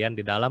 kemudian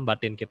di dalam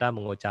batin kita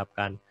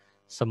mengucapkan,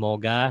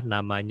 semoga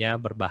namanya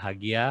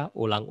berbahagia,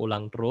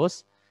 ulang-ulang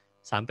terus,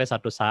 sampai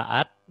satu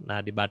saat,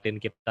 nah di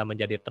batin kita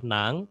menjadi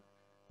tenang,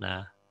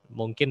 nah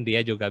mungkin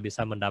dia juga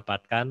bisa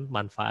mendapatkan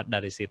manfaat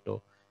dari situ.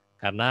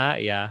 Karena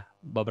ya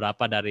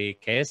beberapa dari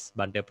case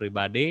Bante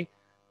pribadi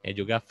ya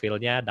juga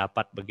feel-nya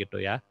dapat begitu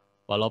ya.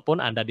 Walaupun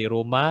Anda di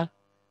rumah,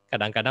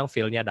 kadang-kadang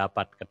feel-nya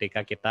dapat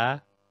ketika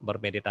kita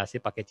bermeditasi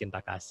pakai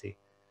cinta kasih.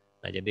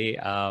 Nah jadi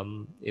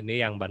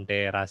ini yang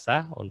Bante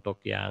rasa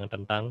untuk yang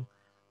tentang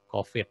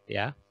COVID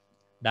ya.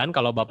 Dan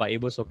kalau Bapak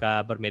Ibu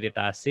suka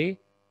bermeditasi,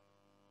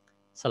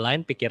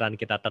 selain pikiran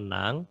kita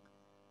tenang,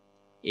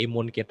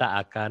 imun kita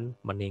akan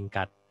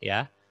meningkat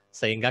ya.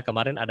 Sehingga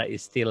kemarin ada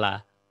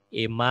istilah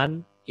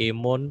iman,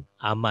 imun,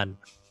 aman.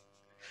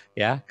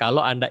 Ya,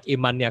 kalau Anda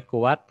imannya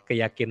kuat,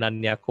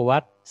 keyakinannya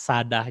kuat,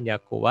 sadahnya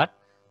kuat,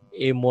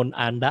 imun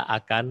Anda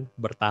akan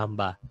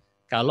bertambah.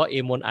 Kalau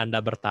imun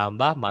Anda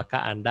bertambah,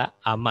 maka Anda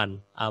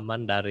aman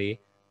dari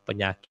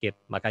penyakit.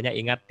 Makanya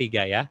ingat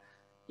 3 ya.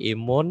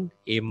 Imun,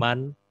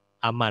 iman,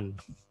 aman.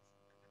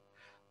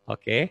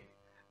 Oke.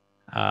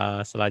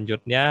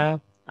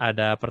 Selanjutnya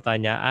ada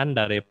pertanyaan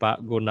dari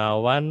Pak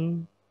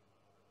Gunawan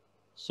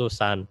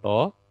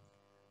Susanto.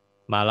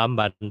 Malam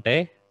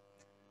Bante,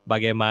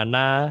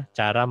 bagaimana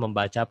cara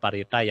membaca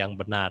parita yang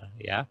benar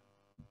ya?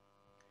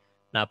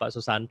 Nah, Pak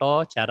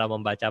Susanto, cara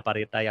membaca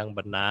parita yang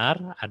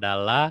benar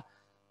adalah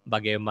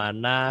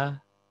bagaimana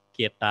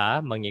kita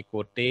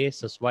mengikuti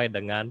sesuai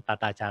dengan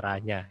tata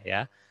caranya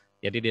ya.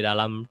 Jadi di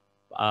dalam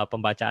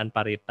pembacaan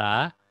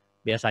parita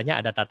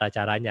biasanya ada tata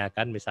caranya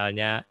kan,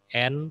 misalnya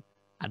N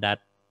ada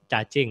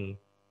cacing,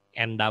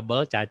 N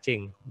double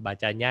cacing,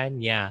 bacanya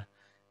nya.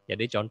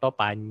 Jadi contoh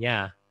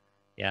panya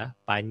ya,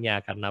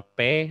 panya karena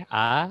P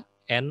A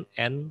N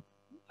N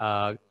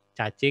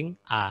cacing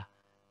A.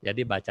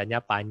 Jadi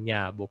bacanya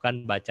panya,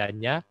 bukan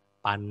bacanya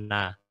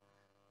panna.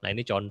 Nah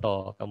ini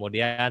contoh.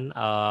 Kemudian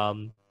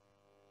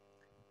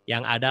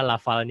yang ada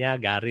lafalnya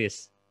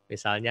garis,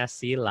 misalnya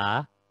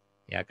sila,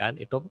 ya kan,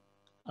 itu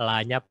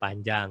la-nya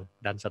panjang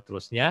dan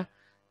seterusnya.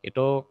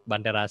 Itu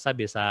Bante rasa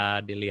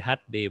bisa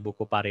dilihat di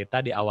buku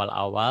parita di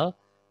awal-awal.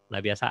 Nah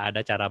biasa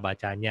ada cara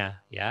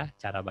bacanya, ya,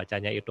 cara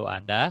bacanya itu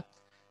ada.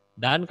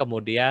 Dan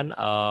kemudian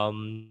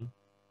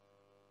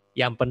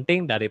yang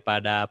penting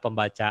daripada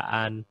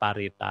pembacaan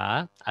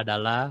parita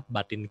adalah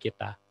batin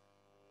kita.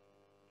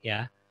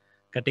 Ya.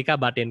 Ketika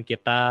batin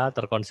kita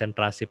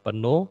terkonsentrasi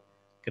penuh,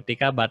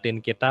 ketika batin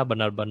kita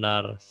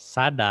benar-benar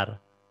sadar,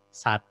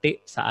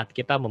 sati saat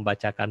kita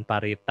membacakan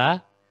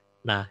parita,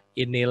 nah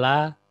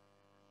inilah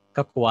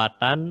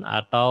kekuatan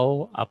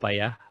atau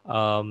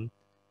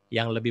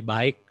yang lebih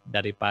baik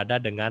daripada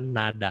dengan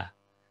nada.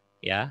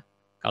 Ya.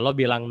 Kalau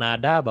bilang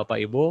nada, Bapak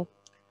Ibu,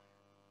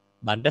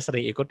 Bante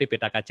sering ikut di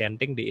Pitaka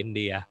Chanting di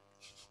India.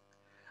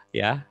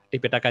 Ya, di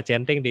Pitaka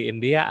Centing di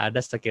India ada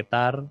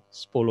sekitar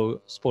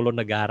 10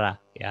 negara,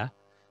 ya.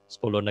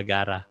 10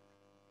 negara.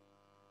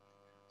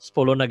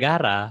 10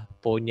 negara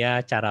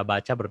punya cara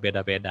baca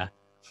berbeda-beda.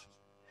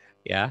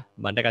 Ya,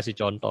 Bante kasih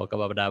contoh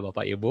kepada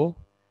Bapak Ibu.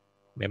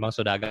 Memang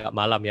sudah agak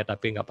malam ya,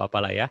 tapi nggak apa-apa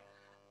lah ya.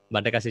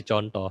 Bante kasih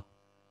contoh.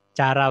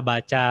 Cara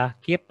baca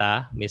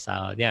kita,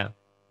 misalnya,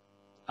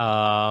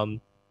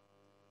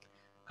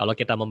 kalau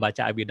kita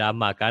membaca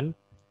Abhidhamma kan,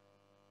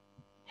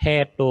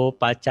 hetu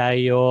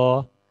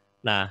pacayo.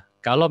 Nah,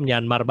 kalau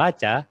Myanmar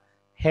baca,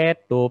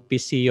 hetu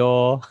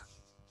pisio.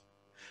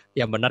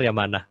 Yang benar yang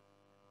mana?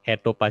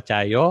 Hetu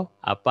pacayo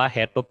apa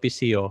hetu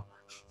pisio?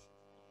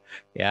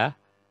 Ya,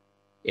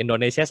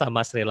 Indonesia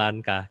sama Sri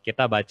Lanka.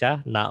 Kita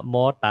baca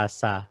namo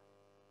tassa.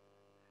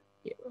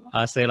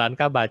 Sri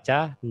Lanka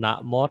baca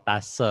namo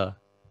tassa.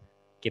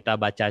 Kita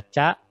baca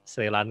ca,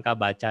 Sri Lanka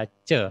baca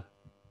ce.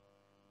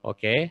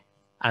 Oke.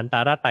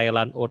 Antara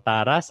Thailand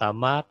Utara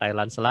sama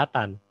Thailand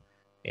Selatan.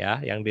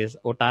 Ya, yang di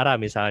utara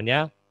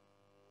misalnya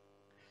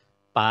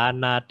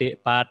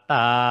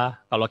Panatipata.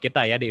 Kalau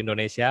kita ya di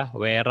Indonesia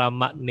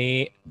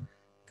Weramani.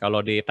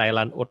 Kalau di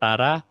Thailand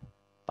Utara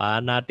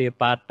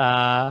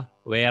Panatipata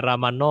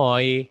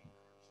Weramanoi.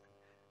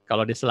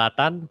 Kalau di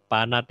selatan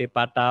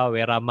Panatipata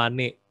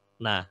Weramani.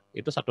 Nah,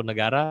 itu satu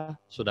negara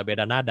sudah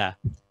beda nada.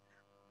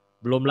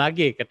 Belum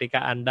lagi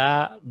ketika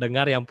Anda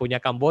dengar yang punya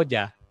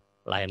Kamboja,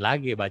 lain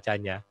lagi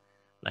bacanya.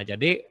 Nah,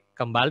 jadi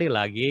kembali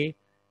lagi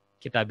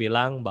kita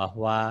bilang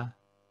bahwa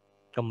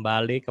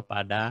kembali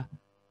kepada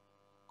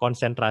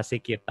konsentrasi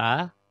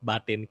kita,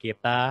 batin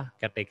kita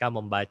ketika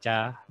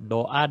membaca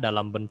doa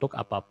dalam bentuk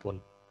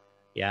apapun.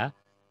 Ya.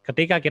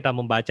 Ketika kita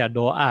membaca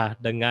doa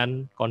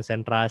dengan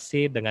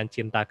konsentrasi, dengan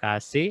cinta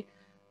kasih,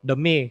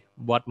 demi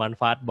buat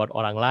manfaat buat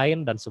orang lain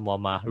dan semua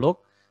makhluk,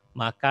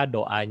 maka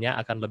doanya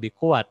akan lebih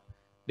kuat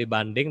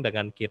dibanding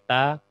dengan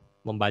kita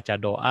membaca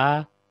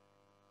doa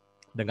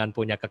dengan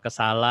punya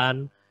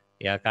kekesalan,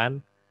 ya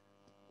kan,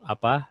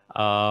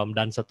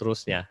 dan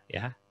seterusnya,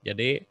 ya.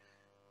 Jadi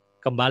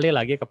kembali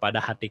lagi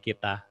kepada hati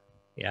kita,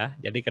 ya.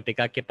 Jadi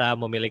ketika kita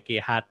memiliki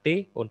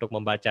hati untuk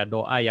membaca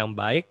doa yang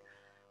baik,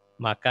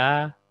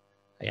 maka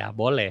ya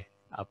boleh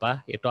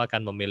itu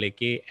akan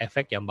memiliki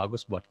efek yang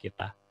bagus buat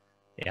kita,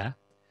 ya.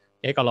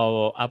 Jadi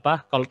kalau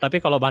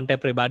Bante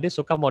pribadi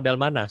suka model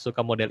mana?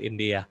 Suka model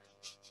India.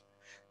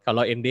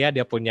 Kalau India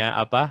dia punya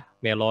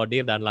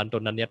melodi dan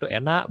lantunannya tuh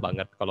enak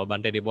banget. Kalau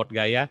Bante di Bodh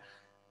Gaya,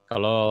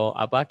 kalau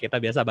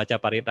kita biasa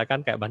baca parita kan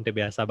kayak Bante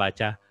biasa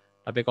baca.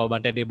 Tapi kalau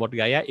Bante di Bodh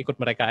Gaya ikut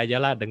mereka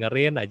aja lah,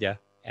 dengerin aja,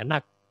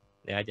 enak.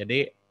 Ya,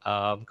 jadi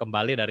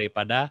kembali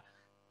daripada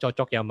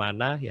cocok yang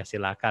mana ya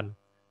silakan.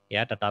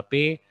 Ya,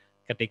 tetapi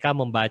ketika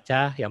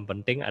membaca yang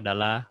penting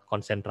adalah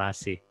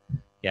konsentrasi,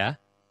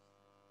 ya,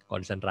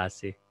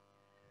 konsentrasi.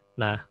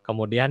 Nah,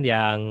 kemudian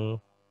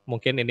yang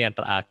mungkin ini yang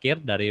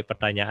terakhir dari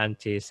pertanyaan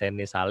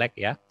Ciseni Salek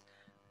ya.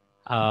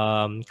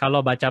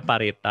 Kalau baca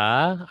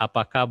parita,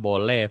 apakah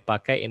boleh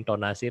pakai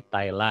intonasi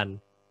Thailand?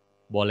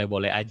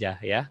 Boleh-boleh aja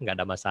ya, nggak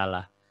ada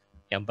masalah.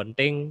 Yang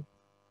penting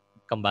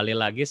kembali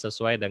lagi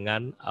sesuai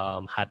dengan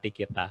hati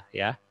kita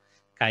ya.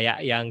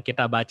 Kayak yang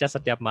kita baca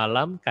setiap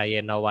malam,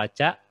 Kayena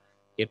Waca,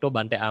 itu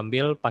Bante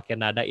ambil pakai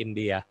nada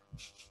India.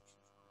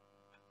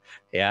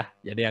 Ya,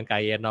 jadi yang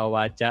Kayena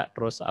Waca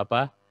terus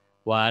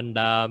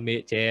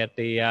Wandami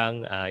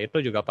Cetiang, itu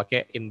juga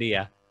pakai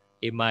India.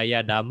 Imaya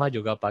Dhamma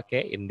juga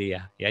pakai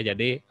India. Ya,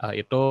 jadi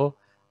itu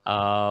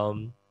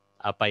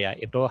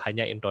itu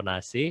hanya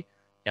intonasi.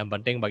 Yang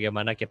penting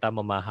bagaimana kita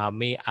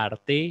memahami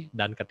arti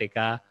dan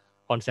ketika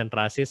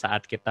konsentrasi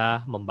saat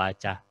kita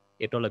membaca.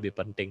 Itu lebih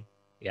penting,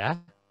 ya.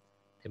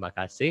 Terima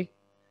kasih.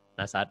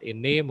 Nah, saat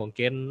ini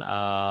mungkin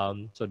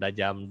sudah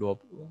jam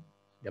 9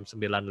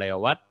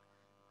 lewat.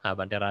 Nah,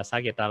 Bante rasa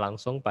kita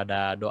langsung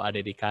pada doa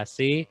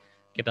dedikasi.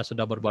 Kita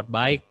sudah berbuat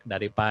baik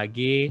dari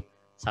pagi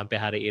sampai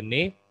hari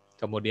ini.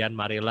 Kemudian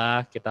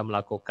marilah kita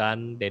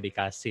melakukan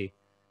dedikasi.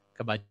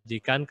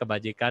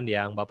 Kebajikan-kebajikan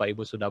yang Bapak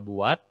Ibu sudah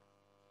buat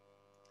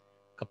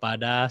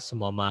kepada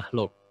semua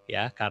makhluk.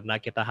 Ya, karena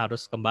kita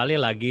harus kembali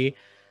lagi,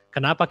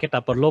 kenapa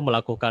kita perlu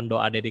melakukan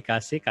doa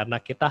dedikasi?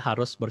 Karena kita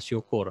harus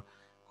bersyukur.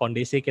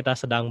 Kondisi kita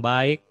sedang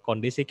baik,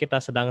 kondisi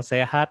kita sedang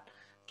sehat,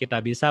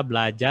 kita bisa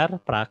belajar,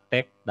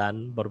 praktek,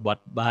 dan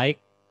berbuat baik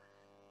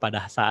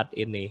pada saat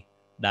ini.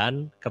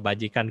 Dan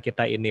kebajikan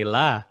kita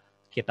inilah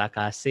kita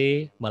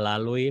kasih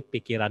melalui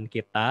pikiran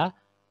kita,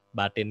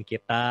 batin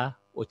kita,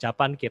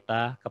 ucapan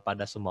kita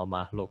kepada semua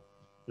makhluk.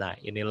 Nah,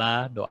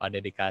 inilah doa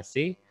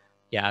dedikasi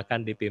yang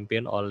akan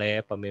dipimpin oleh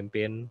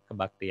pemimpin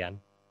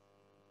kebaktian.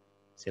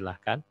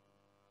 Silahkan.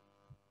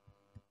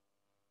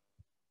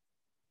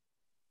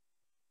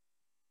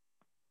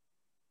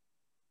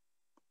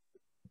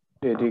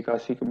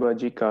 Dedikasi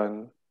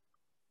kebajikan.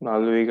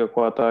 Melalui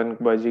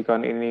kekuatan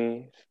kebajikan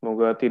ini,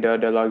 semoga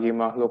tidak ada lagi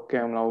makhluk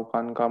yang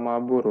melakukan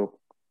karma buruk.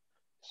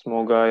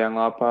 Semoga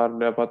yang lapar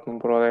dapat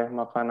memperoleh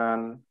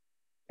makanan,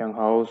 yang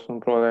haus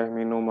memperoleh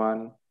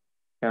minuman,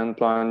 yang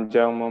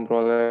telanjang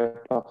memperoleh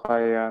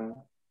pakaian,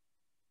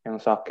 yang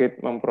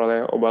sakit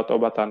memperoleh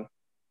obat-obatan,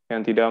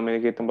 yang tidak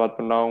memiliki tempat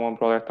bernaung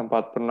memperoleh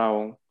tempat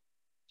bernaung,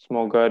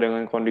 Semoga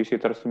dengan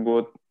kondisi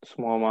tersebut,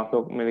 semua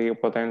makhluk memiliki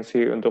potensi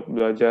untuk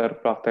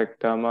belajar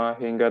praktek Dhamma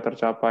hingga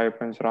tercapai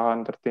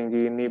pencerahan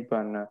tertinggi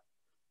Nibbana.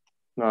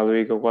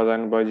 Melalui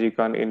kekuatan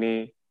kebajikan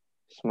ini,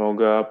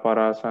 semoga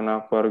para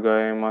sanak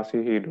keluarga yang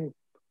masih hidup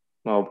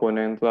maupun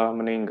yang telah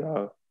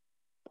meninggal,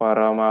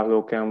 para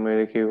makhluk yang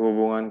memiliki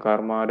hubungan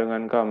karma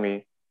dengan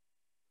kami,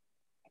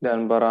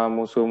 dan para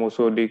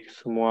musuh-musuh di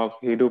semua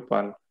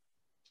kehidupan,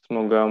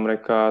 semoga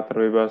mereka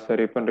terbebas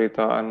dari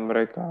penderitaan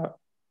mereka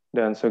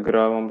dan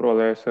segera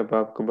memperoleh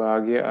sebab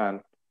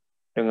kebahagiaan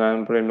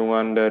dengan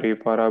perlindungan dari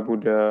para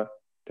Buddha,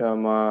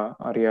 Dhamma,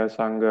 Arya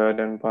Sangga,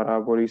 dan para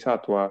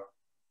Bodhisattva.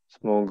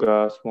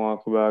 Semoga semua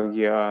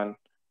kebahagiaan,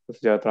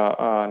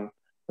 kesejahteraan,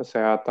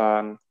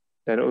 kesehatan,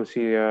 dan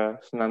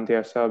usia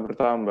senantiasa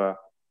bertambah.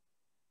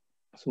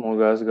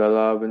 Semoga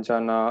segala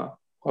bencana,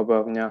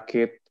 wabah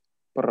penyakit,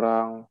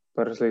 perang,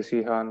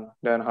 perselisihan,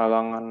 dan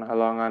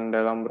halangan-halangan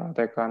dalam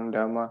praktekkan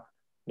Dhamma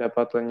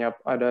dapat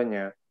lenyap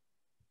adanya.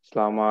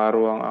 Selama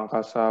ruang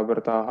angkasa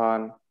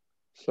bertahan,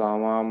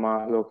 selama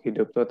makhluk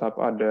hidup tetap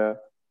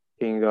ada,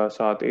 hingga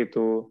saat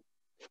itu,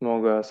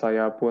 semoga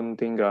saya pun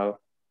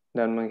tinggal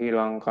dan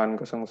menghilangkan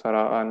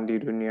kesengsaraan di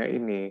dunia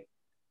ini.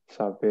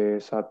 Sabe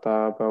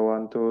sata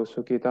bawantu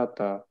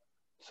sukitata.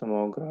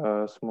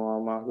 Semoga semua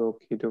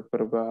makhluk hidup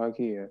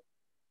berbahagia.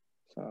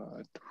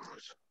 Satu.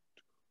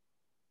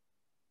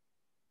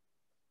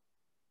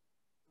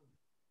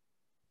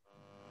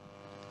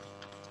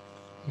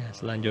 Ya,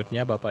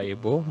 selanjutnya Bapak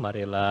Ibu,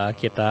 marilah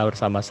kita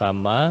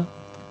bersama-sama,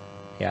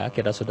 ya,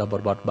 kita sudah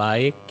berbuat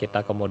baik,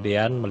 kita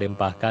kemudian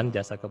melimpahkan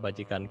jasa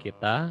kebajikan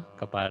kita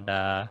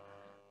kepada,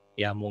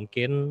 ya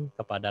mungkin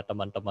kepada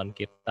teman-teman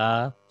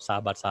kita,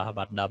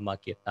 sahabat-sahabat Dhamma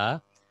kita,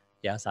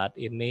 yang saat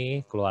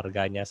ini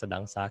keluarganya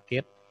sedang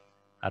sakit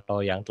atau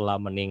yang telah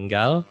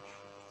meninggal.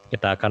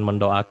 Kita akan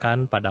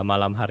mendoakan pada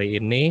malam hari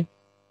ini,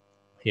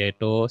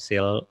 yaitu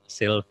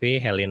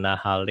Sylvie Helena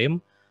Halim,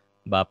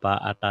 Bapak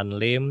Atan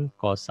Lim,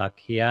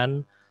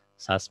 Kosakhian,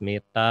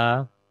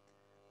 Sasmita,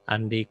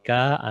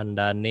 Andika,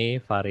 Andani,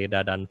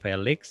 Farida dan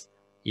Felix,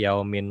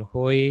 Yao Min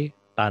Hui,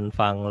 Tan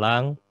Fang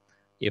Lang,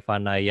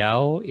 Ivana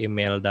Yao,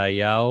 Imelda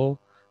Yao,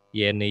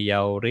 Yeni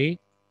Yauri,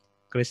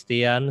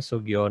 Christian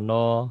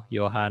Sugiono,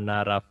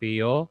 Yohana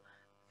Raffio,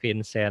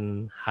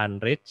 Vincent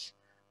Hanrich,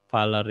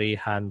 Valerie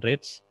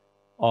Hanrich,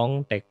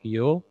 Ong Tek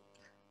Yu,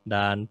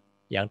 dan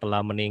yang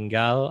telah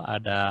meninggal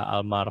ada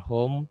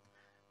almarhum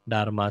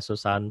Dharma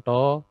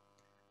Susanto,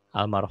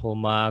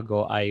 almarhumah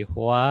Go Ai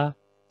Hua,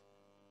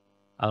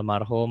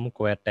 almarhum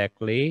Kue Tek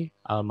Li,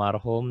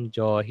 almarhum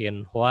Jo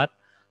Hin Huat,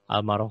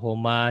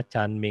 almarhumah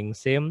Chan Ming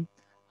Sim,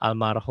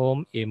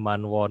 almarhum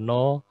Iman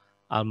Wono,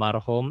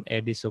 almarhum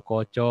Edi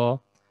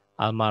Sukoco,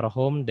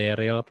 almarhum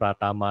Deril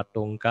Pratama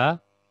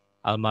Tungka,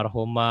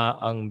 almarhumah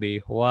Eng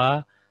Bi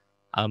Hua,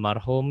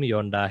 almarhum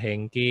Yonda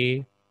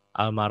Hengki,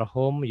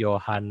 almarhum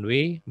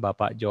Yohanwi,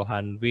 Bapak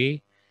Johanwi,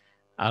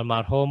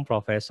 almarhum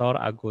Profesor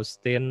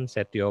Agustin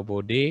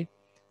Setiobudi,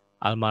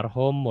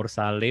 almarhum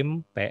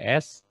Mursalim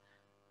PS,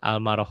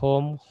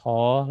 almarhum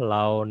Ho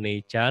Lao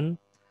Nichan,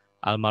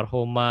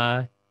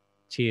 almarhumah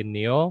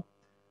Cinyo,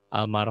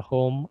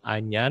 almarhum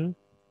Anyan,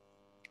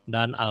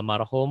 dan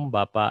almarhum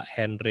Bapak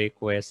Henry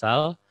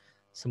Kuesal.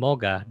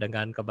 Semoga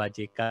dengan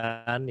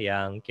kebajikan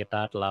yang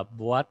kita telah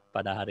buat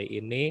pada hari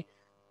ini,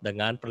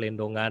 dengan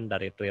perlindungan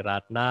dari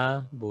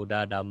Triratna,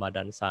 Buddha, Dhamma,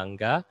 dan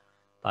Sangha,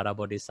 para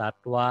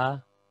bodhisatwa,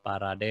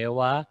 para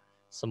dewa,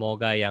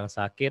 semoga yang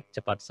sakit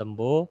cepat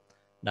sembuh,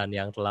 dan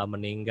yang telah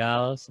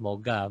meninggal,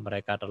 semoga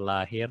mereka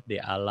terlahir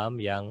di alam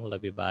yang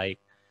lebih baik.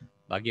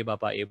 Bagi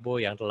Bapak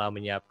Ibu yang telah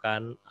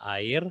menyiapkan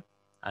air,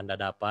 Anda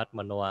dapat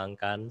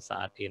menuangkan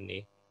saat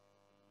ini.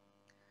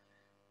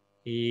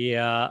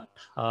 Ya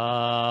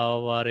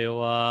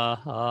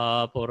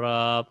Tawariwaha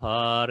Pura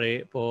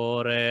Pari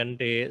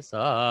Purenti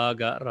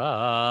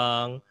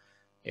Sagarang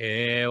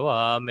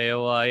Ewa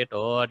Mewa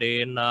Ito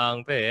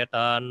Dinang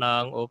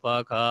Petanang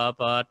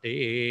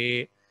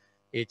Upakapati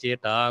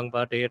Icitang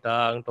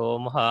Patitang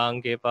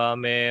Tumhang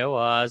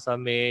Kipamewa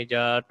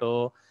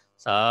Samijatu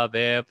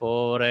Sabe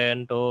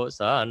Purentu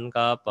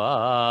Sankapa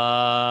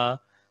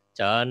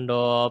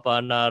Cando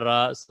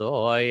Panara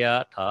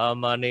Soya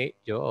Tamani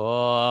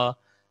Jo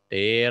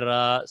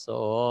Tira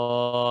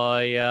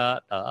soya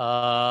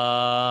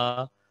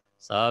ta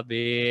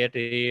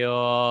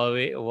sabitiyo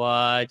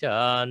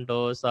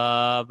viwajantu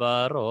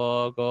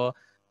sabarogo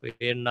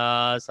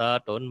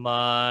vinasatun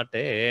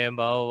mate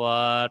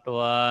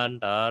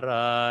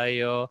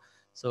bawatwantarayo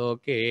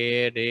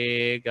suki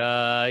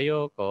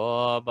digayo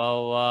ko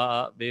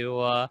bawa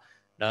biwa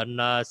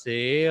dana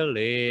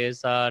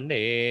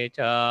silisani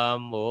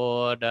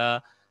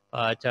camuda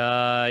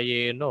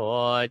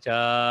pacayino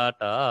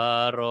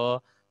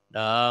cataro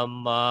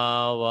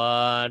Dhamma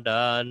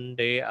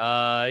wadanti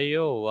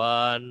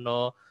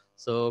ayuwano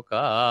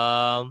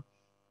sukam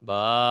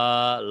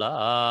balam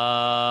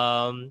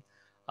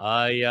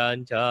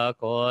ayan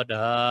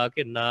cakoda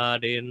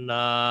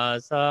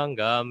kinadina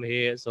sanggam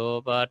hi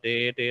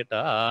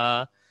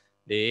supatitita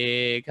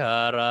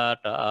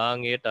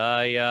dikaratang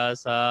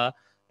itayasa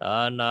ทา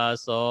นา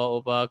โสอุ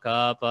ปค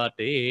าป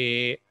ติ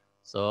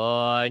โส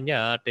ญ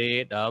าติ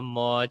ธัมโม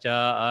จะ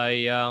อา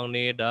ยัง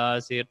นิดา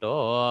สิโต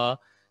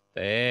เป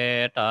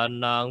ตัน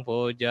นังปุ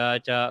จจา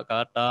จะก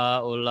ตา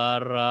อุลา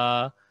รา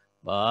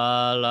บา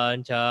ลัญ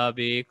ชา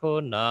ภิกขุ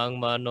นัง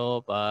มโน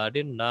ปา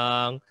ดินั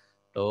ง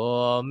ตัว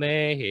เม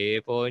หิ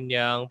ปุญ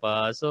ญังปั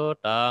สสุ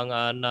ตังอ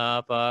นา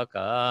ป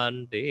กัน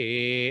ติ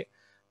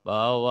ภ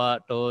าวะ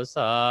ตุส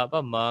าป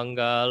มัง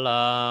ก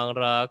ลัง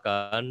รากั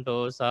นตุ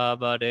สา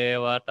ปเด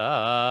วตา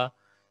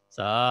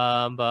สั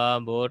มป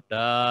บุตต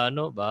า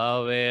นุภา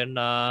เวน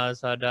ะ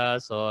สดา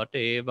โส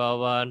ติภ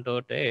วันตุ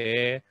เต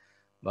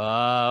ภ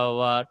า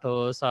วะตุ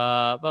สา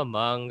ป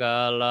มังก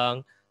ลัง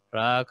ร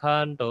าคั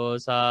นตุ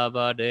สาป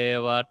เด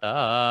วตา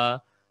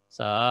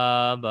สั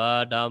มป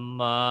ดัม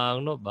มัง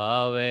นุภา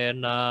เว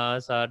นะ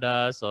สดา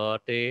โส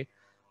ติ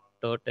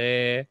ตุเต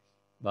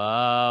ภา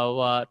ว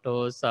ะตุ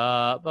สา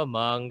ป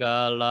มังก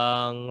ลั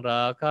งร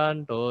าคัน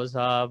ตุส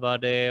าป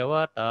เดว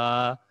ตา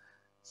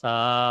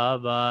สัพ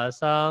พ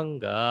สัง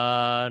ฆา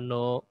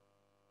นุ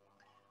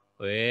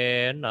เว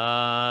นั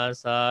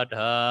สท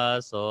า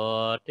โส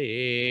ติ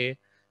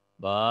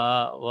ภ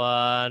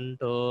วัน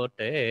ตุเ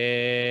ต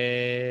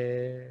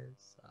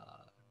สา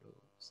ธุ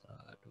สา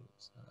ธุ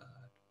สา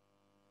ธุ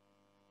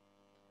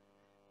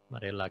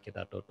Marilah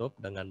kita tutup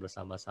dengan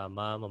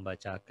bersama-sama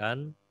membacakan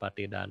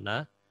Patidana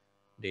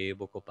di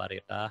buku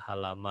Parita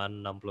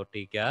halaman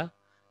 63,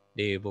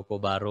 di buku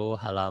baru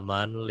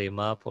halaman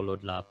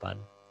 58.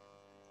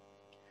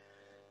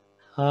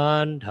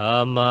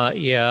 Handhama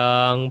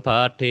yang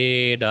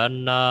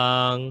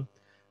patidanang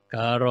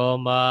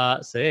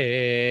karoma se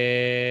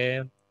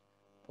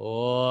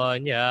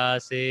punya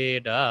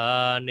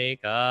sidani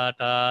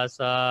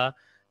katasa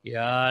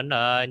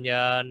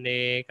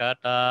yananyani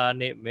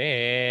katani me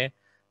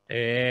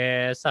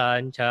te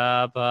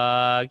sanca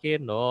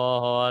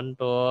bagino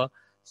hontu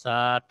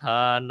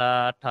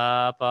sathana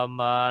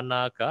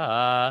tapamanaka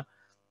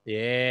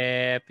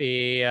ye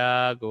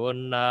piya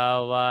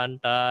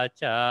gunawanta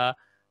ca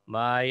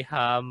mai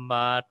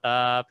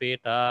hammata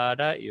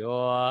pitada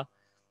yo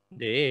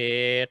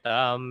di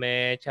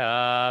tamme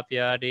ca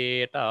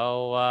pyadi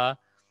tawa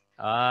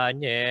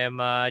anye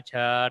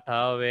macha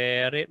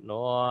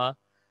taweritno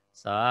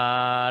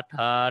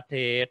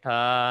sathati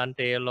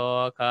thanti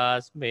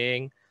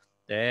lokasming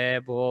te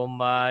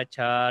bumma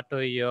cha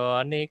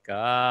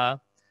tuyonika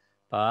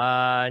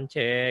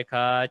panche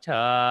ka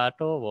cha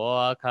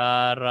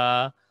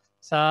tuwakara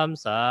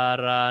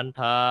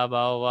samsaranta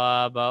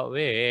bawa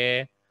bawe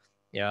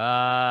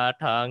ya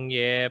thang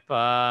ye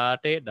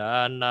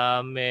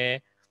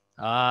patidaname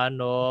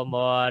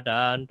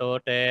anumodantu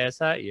te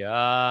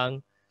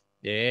sayang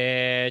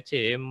ye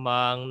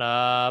cimang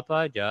na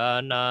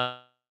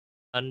pajananti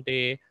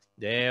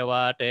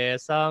dewa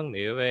te sang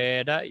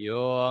niveda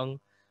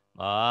yung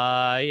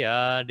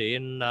maya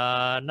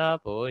dinna na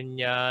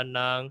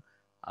punyanang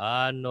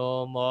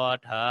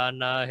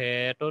anumodhana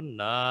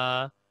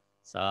hetuna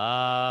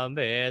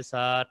sambe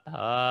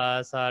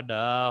sattha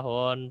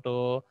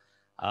sadahontu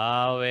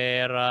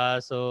awera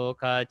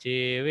sukha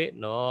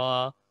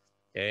ciwino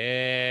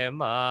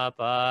kema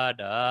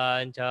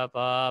padanca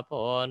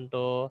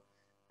papontu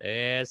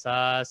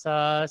desa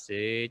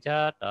sasi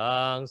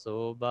jatang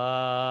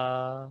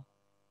subah.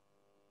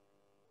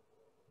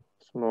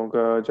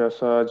 Semoga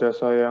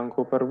jasa-jasa yang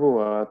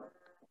kuperbuat,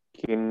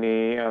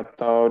 kini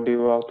atau di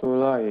waktu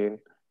lain,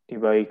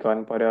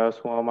 dibaikan pada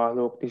semua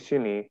makhluk di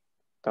sini,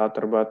 tak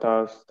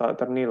terbatas,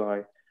 tak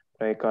ternilai,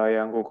 mereka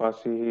yang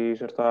kukasihi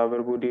serta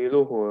berbudi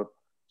luhur,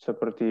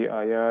 seperti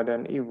ayah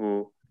dan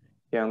ibu,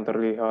 yang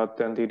terlihat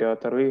dan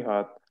tidak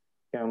terlihat,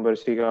 yang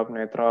bersikap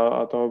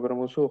netral atau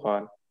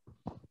bermusuhan,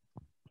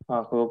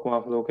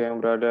 makhluk-makhluk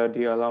yang berada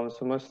di alam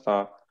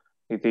semesta,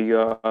 di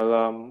 3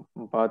 alam,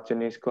 4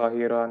 jenis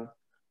kelahiran,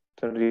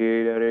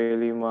 terdiri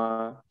dari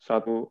 5,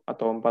 1,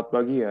 atau 4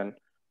 bagian,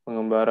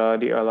 mengembara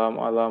di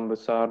alam-alam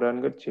besar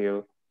dan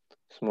kecil.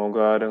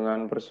 Semoga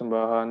dengan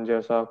persembahan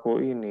jasaku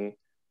ini,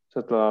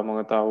 setelah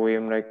mengetahui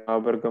mereka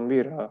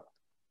bergembira,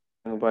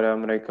 dan kepada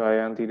mereka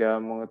yang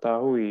tidak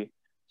mengetahui,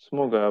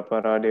 semoga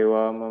para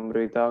dewa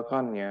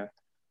memberitakannya,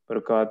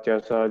 berkat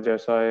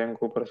jasa-jasa yang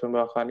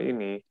kupersembahkan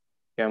ini,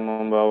 yang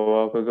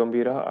membawa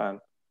kegembiraan.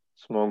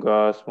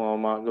 Semoga semua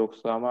makhluk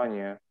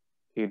selamanya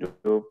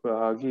hidup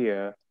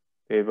bahagia,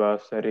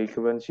 bebas dari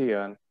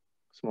kebencian.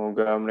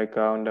 Semoga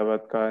mereka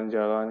mendapatkan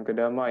jalan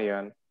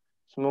kedamaian.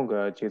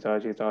 Semoga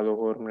cita-cita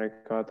luhur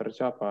mereka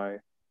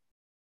tercapai.